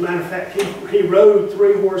enough. As a matter of fact, he rode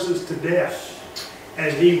 3 horses to death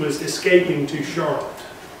as he was escaping to Charlotte.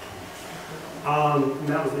 And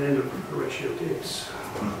that was the end of Horatio Gates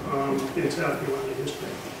in South Carolina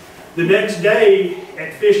history. The next day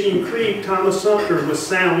at Fishing Creek, Thomas Sumter was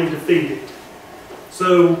soundly defeated.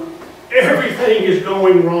 So everything is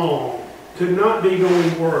going wrong. Could not be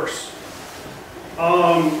going worse.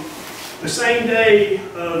 The same day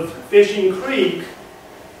of Fishing Creek,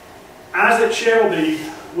 Isaac Shelby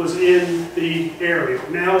was in the area.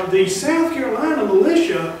 Now, the South Carolina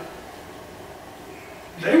militia,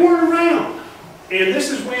 they weren't around. And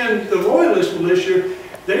this is when the Loyalist militia,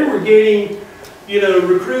 they were getting,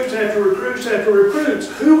 recruits after recruits after recruits.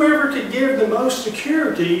 Whoever could give the most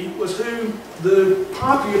security was who the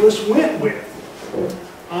populace went with.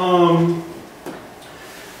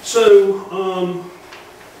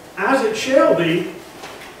 Isaac Shelby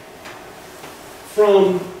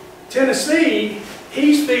from Tennessee,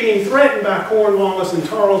 he's feeling threatened by Cornwallis and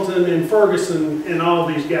Tarleton and Ferguson and all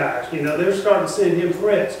these guys. They're starting to send him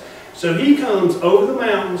threats. So he comes over the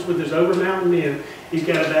mountains with his over-mountain men. He's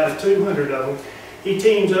got about 200 of them. He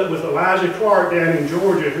teams up with Elijah Clark down in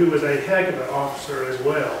Georgia, who was a heck of an officer as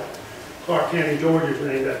well. Clark County, Georgia is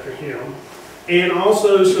named after him. And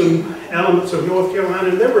also some elements of North Carolina.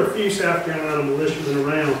 And there were a few South Carolina militiamen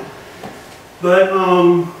around. But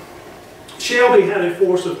Shelby had a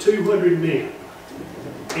force of 200 men.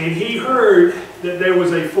 And he heard that there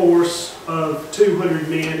was a force of 200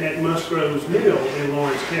 men at Musgrove's Mill in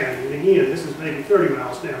Lawrence County. And again, this is maybe 30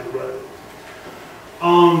 miles down the road.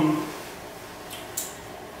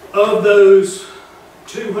 Of those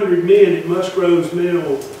 200 men at Musgrove's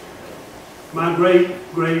Mill, my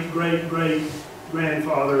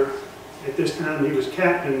great-great-great-grandfather At this time, he was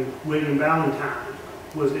Captain William Valentine,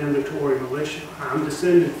 was in the Tory militia. I'm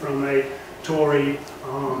descended from a Tory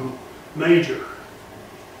major.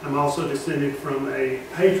 I'm also descended from a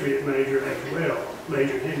Patriot major as well,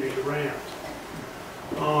 Major Henry Durant.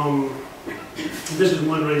 This is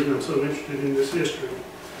one reason I'm so interested in this history.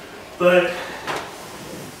 But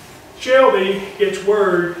Shelby gets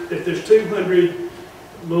word that there's 200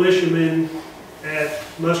 militiamen at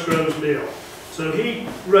Musgrove's Mill. So he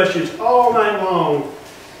rushes all night long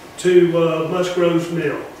to Musgrove's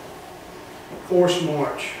Mill. Forced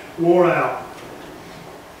march, wore out.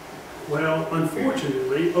 Well,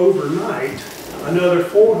 unfortunately, overnight, another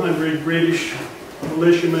 400 British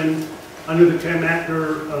militiamen under the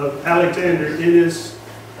commander of Alexander Ennis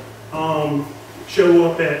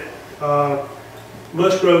show up at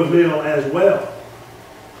Musgrove Mill as well.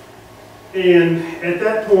 And at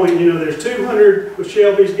that point, you know, there's 200 of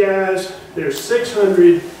Shelby's guys, there's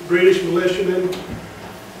 600 British militiamen.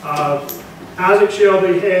 Isaac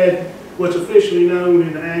Shelby had what's officially known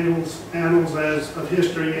in the annals of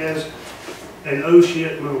history as an oh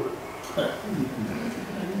shit moment.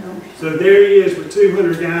 So there he is with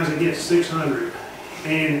 200 guys against 600.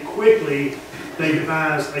 And quickly they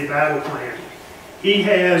devise a battle plan. He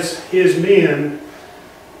has his men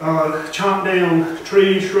chop down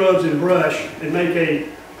trees, shrubs, and brush and make a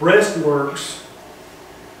breastworks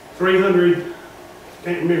 300,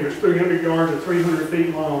 can't remember, it's 300 yards or 300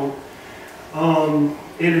 feet long,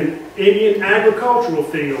 in an Indian agricultural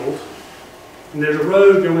field, and there's a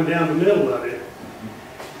road going down the middle of it.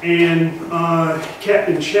 And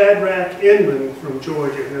Captain Shadrach Inman from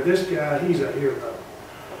Georgia, now this guy, he's a hero.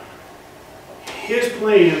 His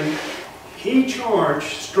plan, he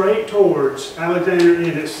charged straight towards Alexander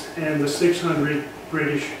Ennis and the 600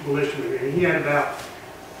 British militiamen, and he had about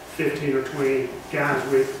 15 or 20 guys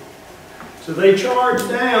with him. So they charged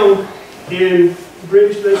down, and the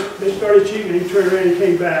British, they started shooting, and he turned around and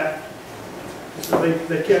came back. So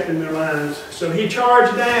they kept in their lines. So he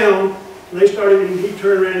charged down, and they started, and he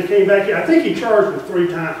turned around and came back. I think he charged them 3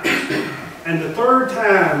 times. And the 3rd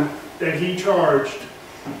time that he charged,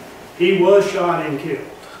 he was shot and killed.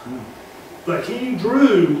 But he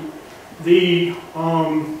drew the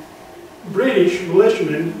British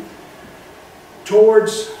militiamen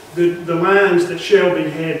towards the lines that Shelby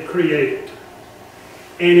had created.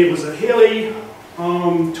 And it was a hilly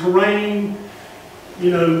terrain. You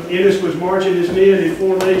know, Ennis was marching his men in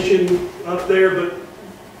formation up there, but,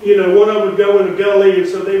 you know, one of them would go in a gully, and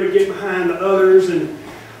so they would get behind the others, and,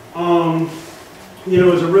 you know,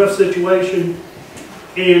 it was a rough situation.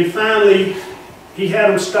 And finally, he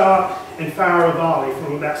had them stop and fire a volley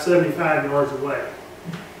from about 75 yards away.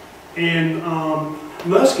 And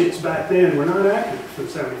muskets back then were not active from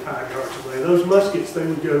 75 yards away. Those muskets, they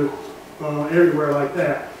would go everywhere like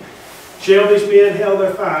that. Shelby's men held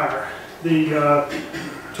their fire. The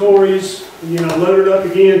Tories, you know, loaded up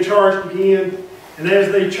again, charged again, and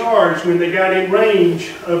as they charged, when they got in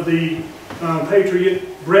range of the Patriot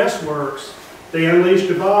breastworks, they unleashed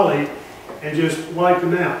a volley and just wiped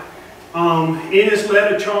them out. Ennis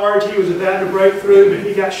led a charge. He was about to break through, but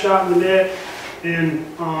he got shot in the neck and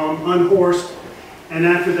unhorsed. And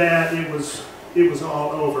after that, it was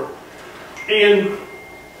all over. And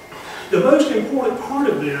the most important part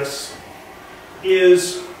of this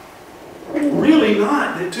is really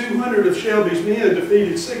not that 200 of Shelby's men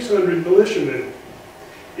defeated 600 militiamen.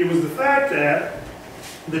 It was the fact that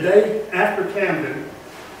the day after Camden,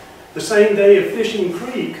 the same day of Fishing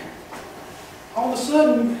Creek, all of a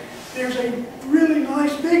sudden, there's a really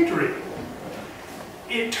nice victory.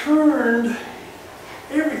 It turned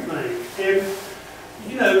everything. And,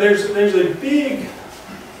 you know, there's a big,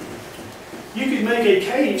 you could make a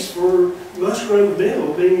case for Musgrove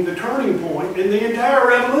Mill being the turning point in the entire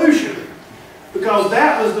revolution, because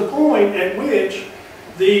that was the point at which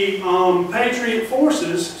the Patriot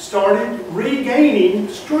forces started regaining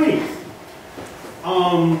strength.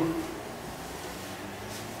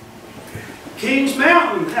 Kings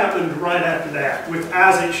Mountain happened right after that with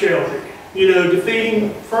Isaac Shelby, you know,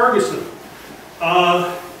 defeating Ferguson.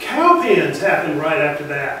 Cowpens happened right after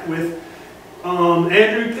that with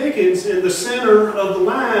Andrew Pickens in the center of the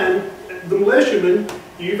line, the militiamen.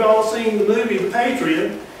 You've all seen the movie The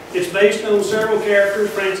Patriot. It's based on several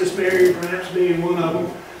characters, Francis Marion perhaps being one of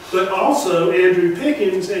them, but also Andrew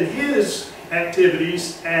Pickens and his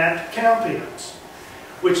activities at Cowpens,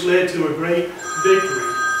 which led to a great victory.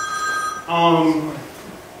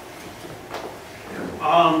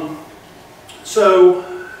 So,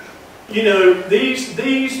 you know, these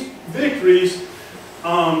victories,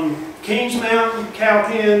 Kings Mountain,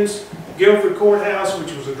 Cowpens, Guilford Courthouse,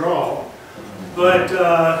 which was a draw, but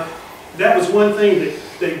that was one thing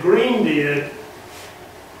that Greene did.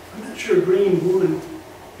 I'm not sure Greene won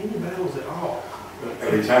any battles at all.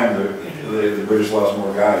 Every time the British lost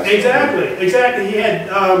more guys. Exactly. He had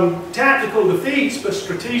tactical defeats, but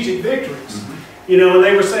strategic victories. You know, and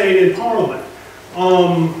they were saying in Parliament,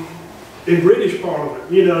 in British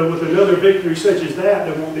Parliament, you know, with another victory such as that,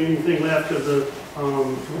 there won't be anything left of the,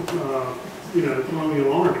 you know, the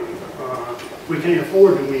colonial army. We can't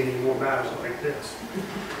afford to win any more battles like this.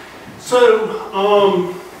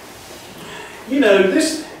 So, you know,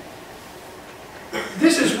 this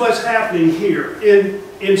is what's happening here.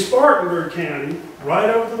 In Spartanburg County, right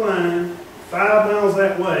over the line, 5 miles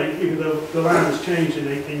that way, even though the line was changed in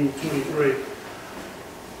 1823,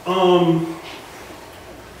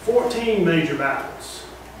 14 major battles.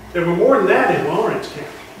 There were more than that in Lawrence County.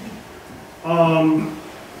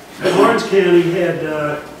 Lawrence County had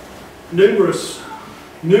numerous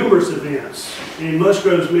events, and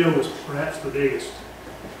Musgrove's Mill was perhaps the biggest,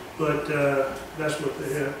 but that's what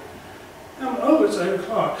they had. Oh, it's 8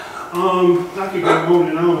 o'clock. I could go on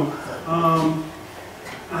and on.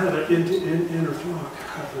 I have an inner clock,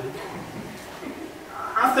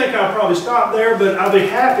 I think I'll probably stop there, but I'll be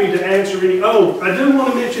happy to answer any. Oh, I do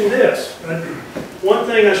want to mention this. One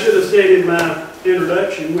thing I should have said in my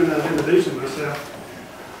introduction when I was introducing myself.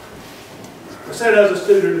 I said I was a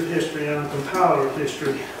student of history and a compiler of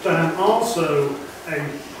history, but I'm also a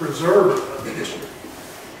preserver of history.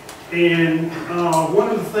 And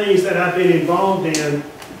one of the things that I've been involved in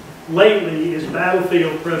lately is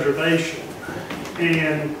battlefield preservation.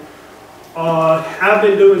 And I've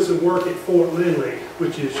been doing some work at Fort Lindley,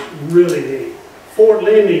 which is really neat. Fort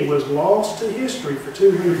Lindley was lost to history for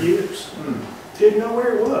 200 years. Didn't know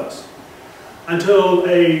where it was. Until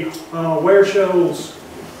a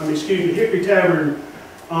Hickory Tavern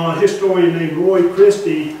historian named Roy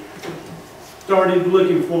Christie started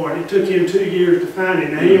looking for it. It took him 2 years to find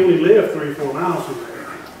it. Now, he only lived 3 or 4 miles from there.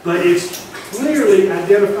 But it's clearly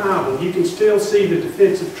identifiable. You can still see the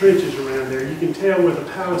defensive trenches around there. You can tell where the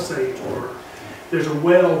palisades were. There's a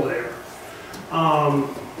well there.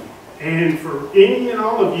 And for any and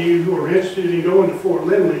all of you who are interested in going to Fort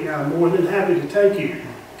Lindley, I'm more than happy to take you.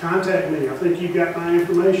 Contact me. I think you've got my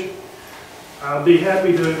information. I'll be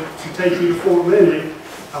happy to take you to Fort Lindley.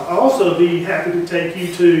 I'll also be happy to take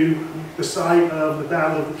you to the site of the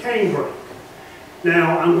Battle of the Canebrake.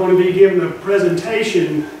 Now, I'm going to be giving a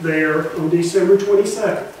presentation there on December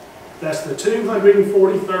 22nd. That's the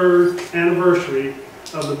 243rd anniversary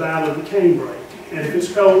of the Battle of the Canebrake. And if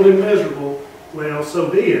it's cold and miserable, well,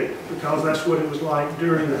 so be it, because that's what it was like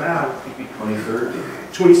during the battle. 23rd?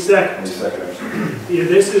 22nd. 22nd. Yeah,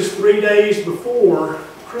 this is 3 days before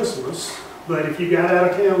Christmas, but if you got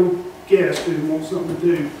out-of-town guests who want something to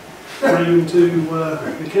do, bring them to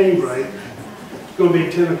the Canebrake. It's going to be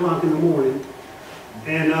at 10 o'clock in the morning.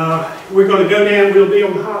 And we're going to go down, we'll be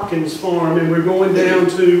on the Hopkins farm, and we're going down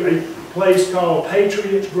to a place called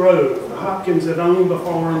Patriots Grove. The Hopkins have owned the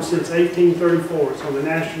farm since 1834. It's on the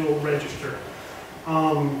National Register.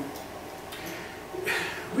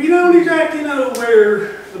 We don't exactly know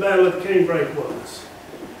where the Battle of the Canebrake was.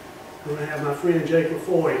 I'm going to have my friend Jake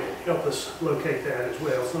LaFoy help us locate that as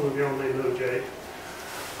well. Some of y'all may know Jake.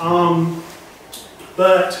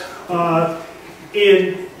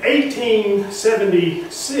 In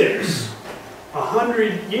 1876,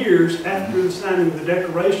 100 years after the signing of the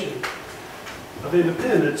Declaration of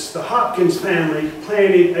Independence, the Hopkins family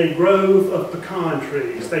planted a grove of pecan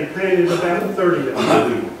trees. They planted about 30 of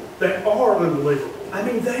them. They are unbelievable. I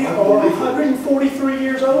mean, they are 143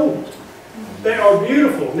 years old. They are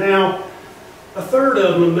beautiful. Now, a third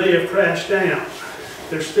of them may have crashed down.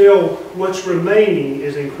 There's still, what's remaining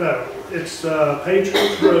is incredible. It's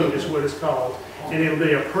Patriots Grove is what it's called. And it'll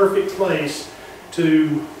be a perfect place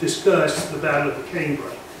to discuss the Battle of the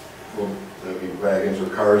Canebrake. Well, there'll be wagons or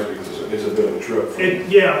cars because it's a bit of a trip.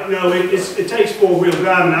 Yeah, no, it takes 4-wheel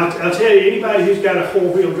drive. And I'll tell you, anybody who's got a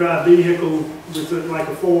 4-wheel drive vehicle with like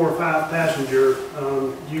a 4 or 5 passenger,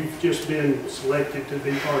 you've just been selected to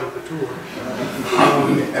be part of the tour.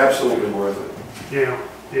 Absolutely worth it.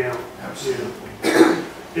 Yeah. Absolutely. Yeah.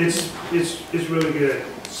 It's really good.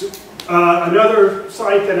 Another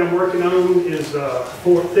site that I'm working on is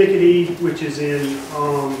Fort Thickety, which is in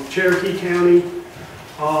Cherokee County.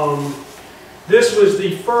 This was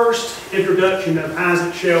the first introduction of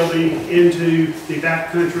Isaac Shelby into the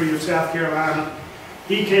backcountry of South Carolina.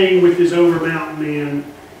 He came with his Over-Mountain men.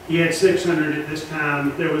 He had 600 at this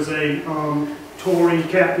time. There was a Tory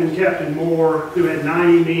Captain Moore, who had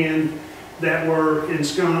 90 men that were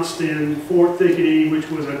ensconced in Fort Thickety, which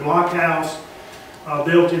was a blockhouse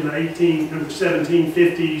built in the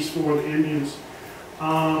 1750s for the Indians.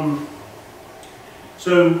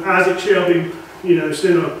 So Isaac Shelby, you know,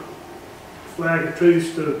 sent a flag of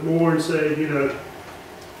truce to Moore and said, you know,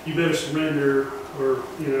 you better surrender or,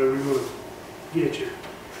 you know, we're going to get you.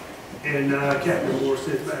 And Captain Moore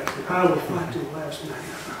said back, I will fight to the last man.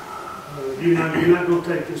 You're not going to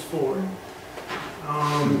take this forward.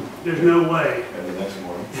 There's no way. And the next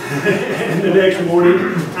morning. And the next morning,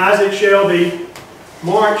 Isaac Shelby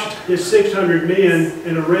marched his 600 men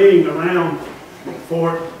in a ring around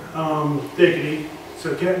Fort Thickety.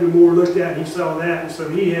 So Captain Moore looked at it and he saw that, and so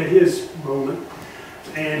he had his moment,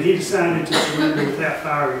 and he decided to surrender without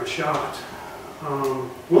firing a shot.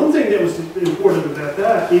 One thing that was important about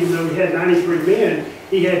that, even though he had 93 men,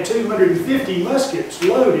 he had 250 muskets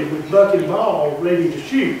loaded with buck and ball ready to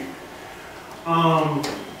shoot.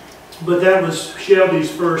 But that was Shelby's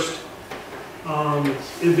first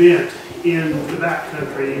event in the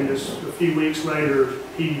backcountry, and just a few weeks later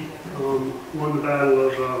he won the Battle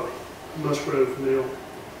of Musgrove Mill.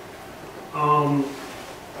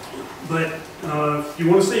 But if you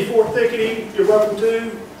want to see Fort Thickety, you're welcome to.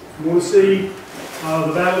 If you want to see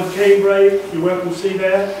the Battle of Canebrake, you're welcome to see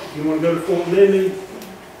that. If you want to go to Fort Lindley,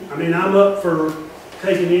 I mean, I'm up for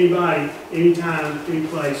taking anybody, anytime, any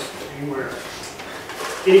place, anywhere.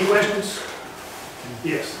 Any questions?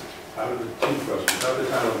 Yes. How did the two questions? How did the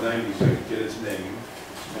town of 96 get its name?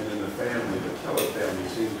 And then the family, the Keller family,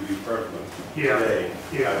 seems to be prevalent today.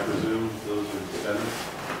 Yeah. I presume those are descendants?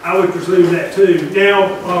 I would presume that too.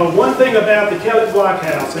 Now, one thing about the Kellett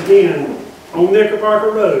Blockhouse, again, on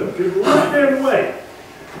Knickerbocker Road, right down the way,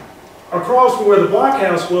 across from where the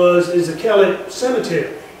blockhouse was is the Kellett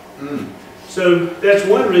Cemetery. So that's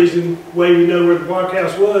one reason why we know where the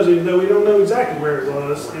blockhouse was, even though we don't know exactly where it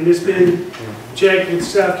was. And it's been checked with the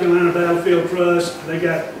South Carolina Battlefield Trust. They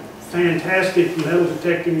got fantastic metal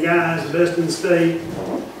detecting guys, the best in the state.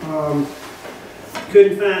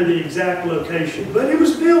 Couldn't find the exact location. But it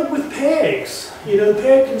was built with pegs, you know,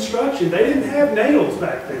 peg construction. They didn't have nails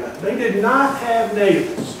back then. They did not have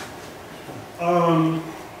nails.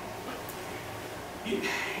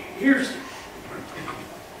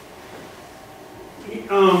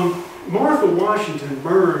 Martha Washington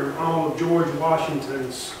burned all of George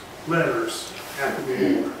Washington's letters after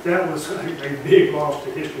the war. That was a big loss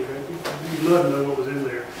to history. You'd love to know what was in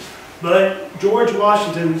there. But George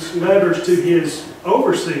Washington's letters to his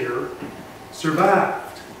overseer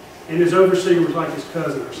survived. And his overseer was like his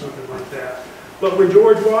cousin or something like that. But when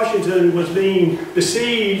George Washington was being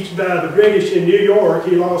besieged by the British in New York,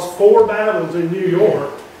 he lost 4 battles in New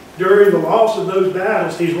York. During the loss of those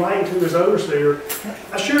battles, he's writing to his overseer,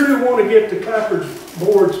 I sure do want to get the copper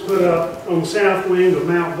boards put up on the south wing of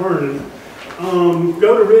Mount Vernon.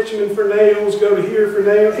 Go to Richmond for nails, go to here for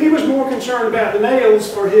nails. He was more concerned about the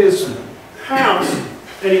nails for his house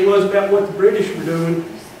than he was about what the British were doing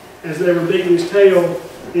as they were beating his tail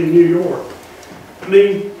in New York. I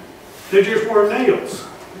mean, there just weren't nails.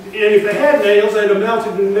 And if they had nails, they'd have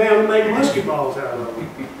melted them down and made musket balls out of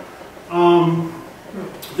them.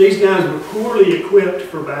 These guys were poorly equipped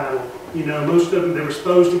for battle. You know, most of them, they were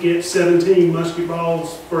supposed to get 17 musket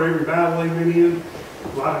balls for every battle they went in.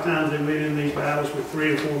 A lot of times they went in these battles with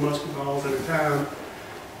 3 or 4 musket balls at a time.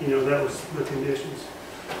 You know, that was the conditions.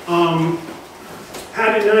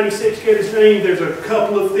 How did 96 get its name? There's a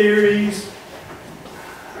couple of theories.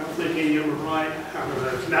 I don't think any of them are right. I don't know.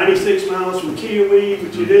 It's 96 miles from Kiowee,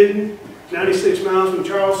 but you didn't. 96 miles from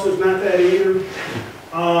Charleston is not that either.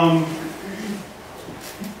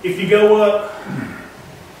 If you go up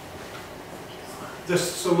the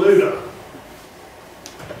Saluda,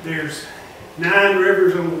 there's 9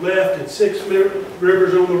 rivers on the left and 6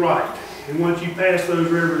 rivers on the right. And once you pass those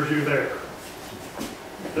rivers, you're there.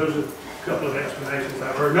 Those are a couple of explanations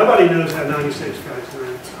I've heard. Nobody knows how 96 got its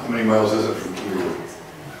name. How many miles is it from Kiowee?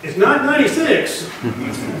 It's not 96.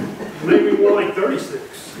 Maybe more like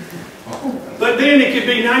 36. But then it could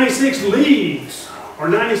be 96 leagues or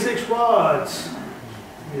 96 rods.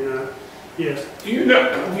 You know, yes. Do you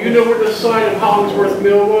know where the site of Hollingsworth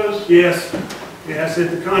Mill was? Yes. Yes, at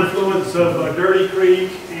the confluence of Dirty Creek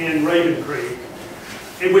and Raven Creek,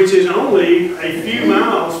 which is only a few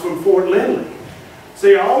miles from Fort Lindley.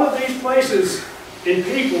 See, all of these places and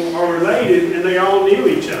people are related, and they all knew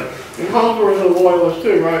each other. And Hollingsworth was a loyalist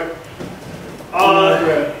too, right?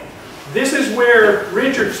 This is where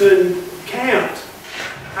Richardson camped.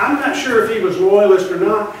 I'm not sure if he was loyalist or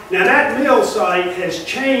not. Now that mill site has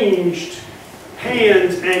changed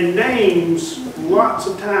hands and names lots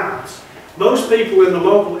of times. Most people in the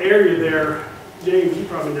local area there, James, you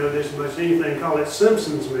probably know this as much as anything, call it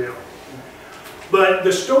Simpsonville. But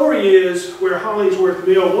the story is where Hollingsworth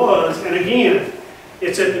Mill was, and again,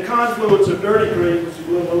 it's at the confluence of Dirty Creek, which is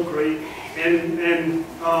Little Oak Creek, and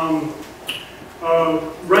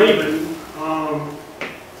Raven,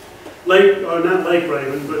 not Lake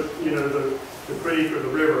Raven, but you know, the creek or the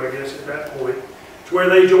river, I guess, at that point. It's where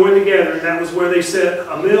they joined together, and that was where they set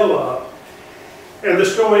a mill up. And the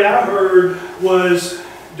story I heard was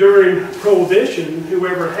during Prohibition,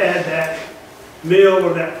 whoever had that mill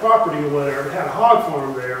or that property or whatever had a hog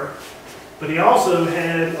farm there, but he also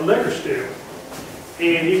had a liquor store.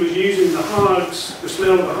 And he was using the hogs, the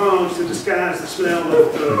smell of the hogs, to disguise the smell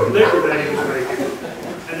of the liquor that he was making.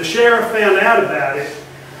 And the sheriff found out about it,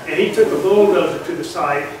 and he took a bulldozer to the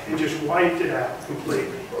site and just wiped it out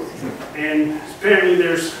completely. And apparently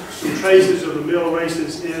there's some traces of the mill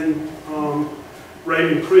races in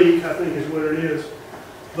Raven Creek, I think is what it is.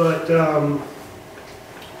 But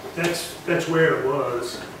that's where it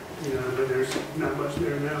was. You know, but there's not much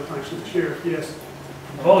there now, thanks to the sheriff. Yes?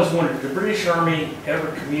 I've always wondered, did the British Army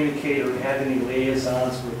ever communicate or have any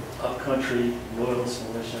liaisons with upcountry loyalist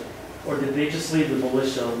militia? Or did they just leave the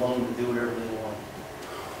militia alone to do whatever they want?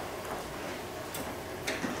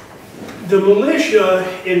 The militia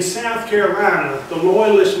in South Carolina, the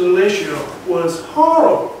loyalist militia, was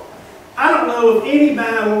horrible. I don't know of any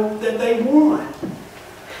battle that they won.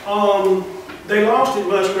 They lost at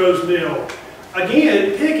Musgrove's Mill.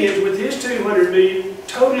 Again, Pickens, with his 200 million,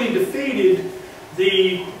 totally defeated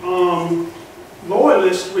the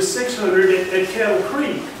Loyalists with 600 at Kettle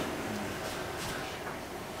Creek.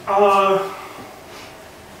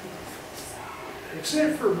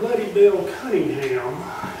 Except for Bloody Bill Cunningham,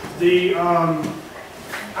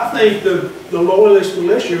 I think the Loyalist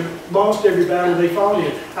militia lost every battle they fought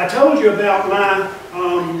in. I told you about my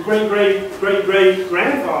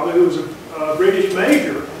great-great-great-great-grandfather, who was a British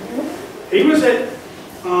major. He was at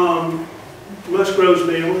Musgrove's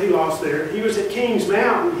Mill, he lost there. He was at Kings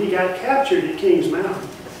Mountain, he got captured at Kings Mountain.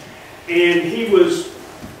 And he was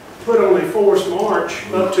put on a forced march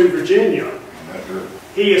up to Virginia.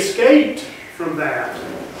 He escaped from that,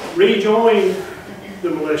 rejoined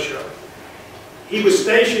the militia. He was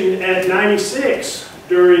stationed at 96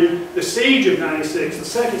 during the siege of 96, the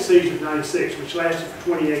second siege of 96, which lasted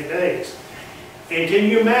for 28 days. And can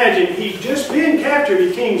you imagine, he'd just been captured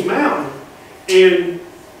at Kings Mountain, and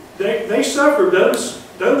they suffered, those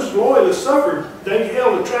loyalists suffered. They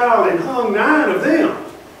held a trial and hung 9 of them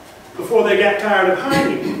before they got tired of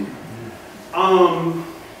hanging.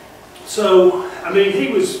 So, I mean, he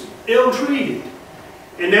was ill-treated.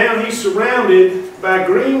 And now he's surrounded by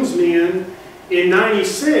Green's men in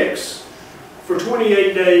 96 for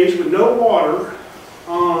 28 days with no water.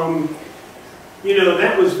 You know,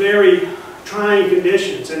 that was very trying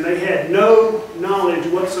conditions, and they had no knowledge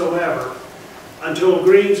whatsoever until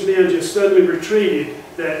Green's men just suddenly retreated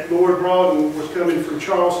that Lord Rawdon was coming from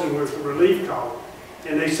Charleston with a relief column,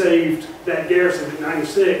 and they saved that garrison at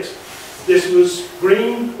 96. This was,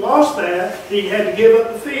 Green lost that. He had to give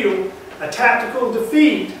up the field, a tactical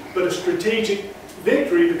defeat, but a strategic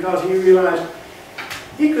victory, because he realized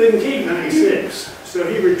he couldn't keep 96. So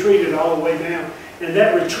he retreated all the way down, and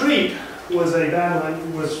that retreat was a battle,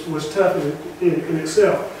 was tough in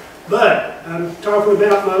itself. But I'm talking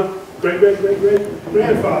about my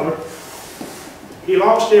great-great-great-great-grandfather. He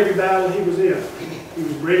lost every battle he was in. He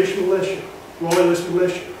was British militia, Loyalist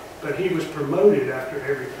militia, but he was promoted after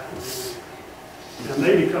every battle. Now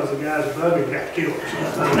maybe because the guys above him got killed or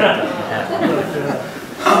something. But,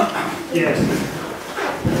 yes.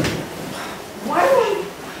 Why weren't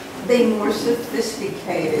they more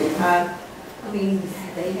sophisticated? I mean,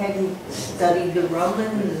 they hadn't studied the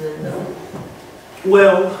Romans and...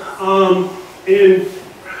 Well, in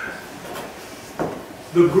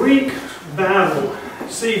the Greek battle,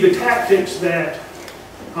 see the tactics that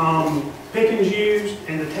Pickens used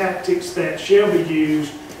and the tactics that Shelby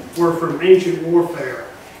used were from ancient warfare.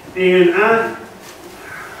 And I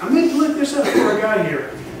meant to look this up before I got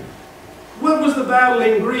here. What was the battle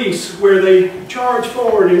in Greece where they charged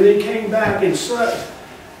forward and then came back and sucked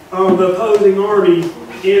the opposing army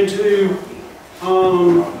into,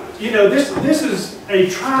 you know, this is a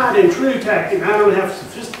tried and true tactic. I don't know how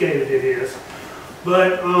sophisticated it is,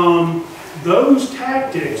 but those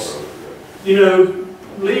tactics, you know,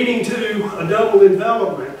 leading to a double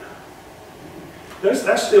envelopment,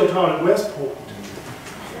 that's still taught at West Point.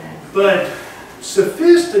 But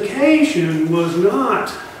sophistication was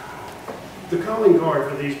not the calling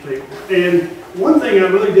card for these people. And one thing I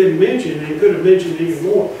really didn't mention, and could have mentioned even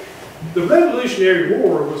more, the Revolutionary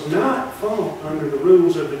War was not fought under the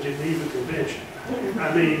rules of the Geneva Convention.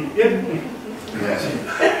 I mean,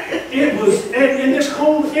 it was, and this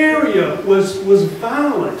whole area was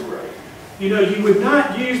violent. you know, you would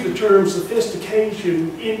not use the term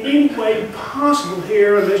sophistication in any way possible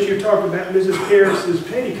here unless you're talking about Mrs. Harris's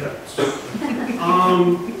petticoats.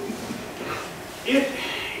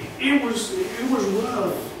 It was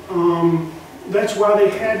rough. That's why they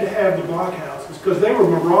had to have the blockhouses, because they were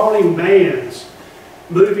marauding bands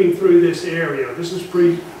moving through this area. This is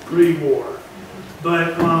pre-war.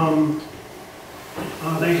 But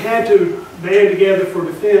they had to band together for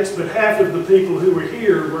defense, but half of the people who were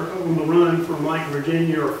here were on the run from like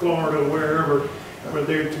Virginia or Florida or wherever where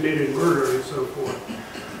they committed murder and so forth.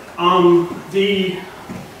 The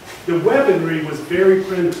weaponry was very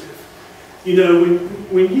primitive. You know,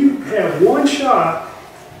 when you have one shot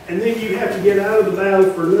and then you have to get out of the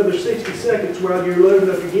battle for another 60 seconds while you're loading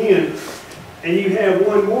up again, and you have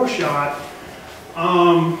one more shot,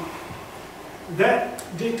 that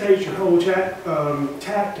dictates your whole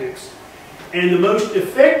tactics. And the most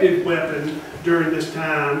effective weapon during this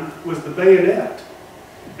time was the bayonet.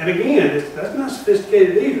 And again, that's not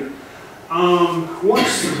sophisticated either.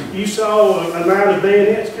 Once you saw a line of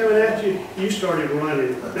bayonets coming at you, you started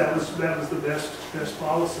running. That was the best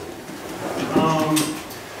policy.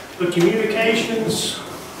 The communications,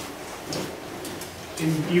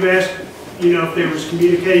 and you asked, you know, if there was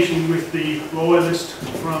communication with the loyalists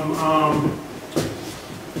from,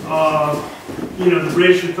 you know, the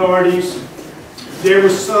British authorities. There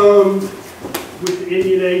was some with the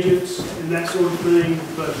Indian agents and that sort of thing,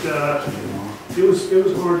 but it was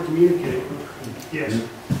hard to communicate. Yes.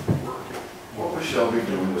 What was Shelby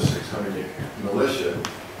doing with 600 militia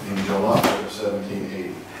in July of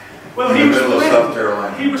 1780? Well, in the middle of South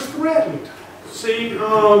Carolina. He was threatened. See,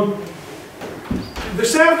 the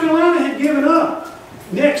South Carolina had given up.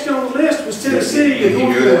 Next on the list was Tennessee and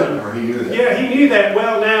North Carolina. Or he knew that? Yeah, he knew that.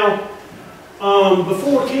 Well, now,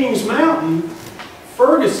 before Kings Mountain,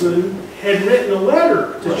 Ferguson had written a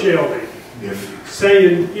letter to Shelby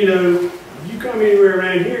saying, you know, if you come anywhere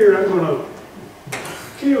around here, I'm going to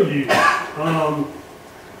kill you.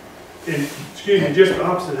 And, excuse me, just the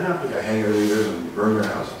opposite happened. Yeah, hang your leaders and burn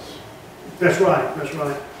their houses. That's right, that's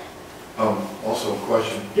right. Also, a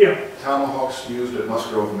question. Yeah. Tomahawks used at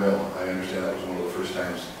Musgrove Mill. I understand that was one of the first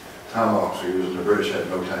times tomahawks were used, and the British had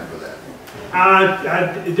no time for that.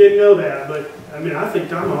 I didn't know that, but I mean, I think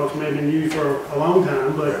tomahawks may have been used for a long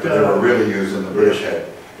time, but... They were really used, and the British had,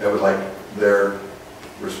 that was like their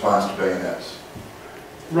response to bayonets.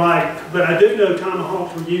 Right, but I do know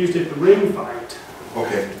tomahawks were used at the ring fight.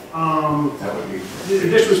 Okay. That would be...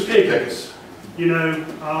 This was Pickens. You know,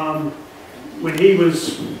 when he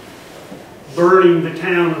was burning the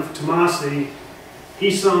town of Tomasi,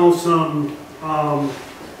 he saw some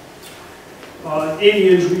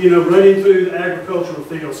Indians, you know, running through the agricultural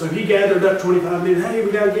field. So he gathered up 25 men. Hey,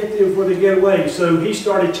 we got to get them before they get away. So he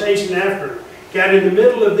started chasing after them. Got in the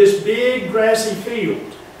middle of this big grassy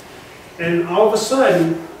field. And all of a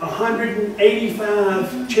sudden,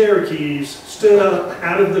 185 Cherokees stood up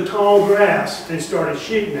out of the tall grass and started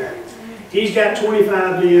shooting at him. He's got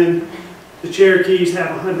 25 men. The Cherokees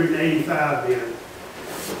have 185 men.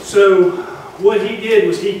 So what he did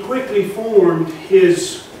was he quickly formed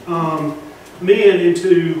his men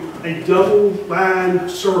into a double line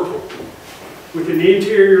circle with an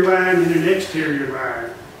interior line and an exterior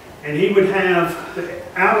line. And he would have the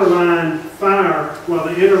outer line fire while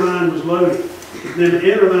the inner line was loading. Then the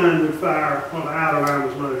inner line would fire while the outer line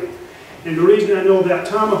was loading. And the reason I know about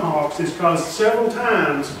tomahawks is because several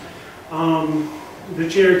times the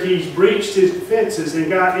Cherokees breached his defenses and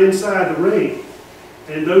got inside the ring.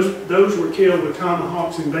 And those were killed with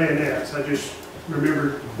tomahawks and bayonets. I just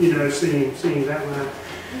remember, you know, seeing that line.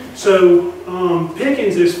 So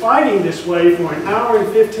Pickens is fighting this way for an hour and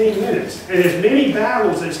 15 minutes. And as many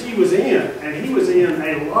battles as he was in, and he was in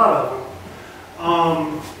a lot of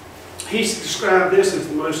them, he's described this as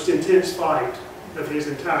the most intense fight of his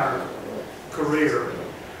entire career.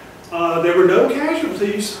 There were no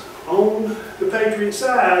casualties on the Patriot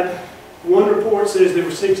side. One report says there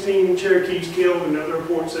were 16 Cherokees killed, and another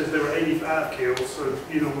report says there were 85 killed, so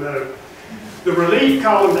you don't know. The relief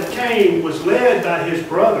column that came was led by his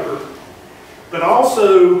brother, but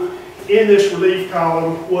also in this relief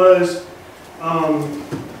column was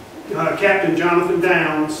Captain Jonathan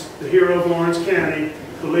Downs, the hero of Lawrence County,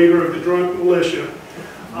 the leader of the drunk militia.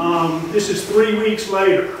 This is 3 weeks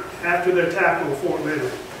later, after the attack on Fort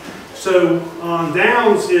Lindley. So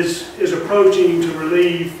Downs is approaching to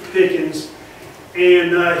relieve Pickens,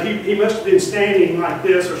 and he must have been standing like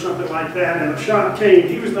this or something like that, and a shot came.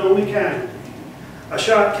 He was the only casualty. A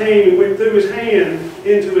shot came and went through his hand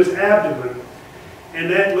into his abdomen, and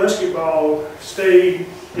that musket ball stayed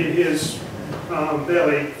in his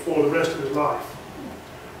belly for the rest of his life.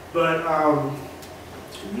 But,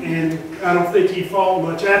 and I don't think he fought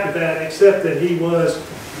much after that, except that he was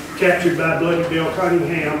captured by Bloody Bill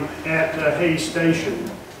Cunningham at Hayes Station.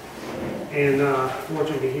 And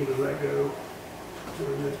fortunately, he was let go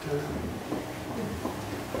during that time.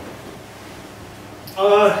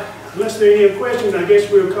 Unless there are any other questions, I guess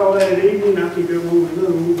we'll call that an evening. I can go on and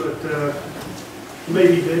on, but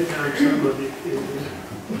maybe bedtime, some of it.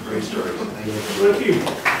 Great stories. Thank you.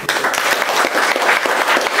 Thank you.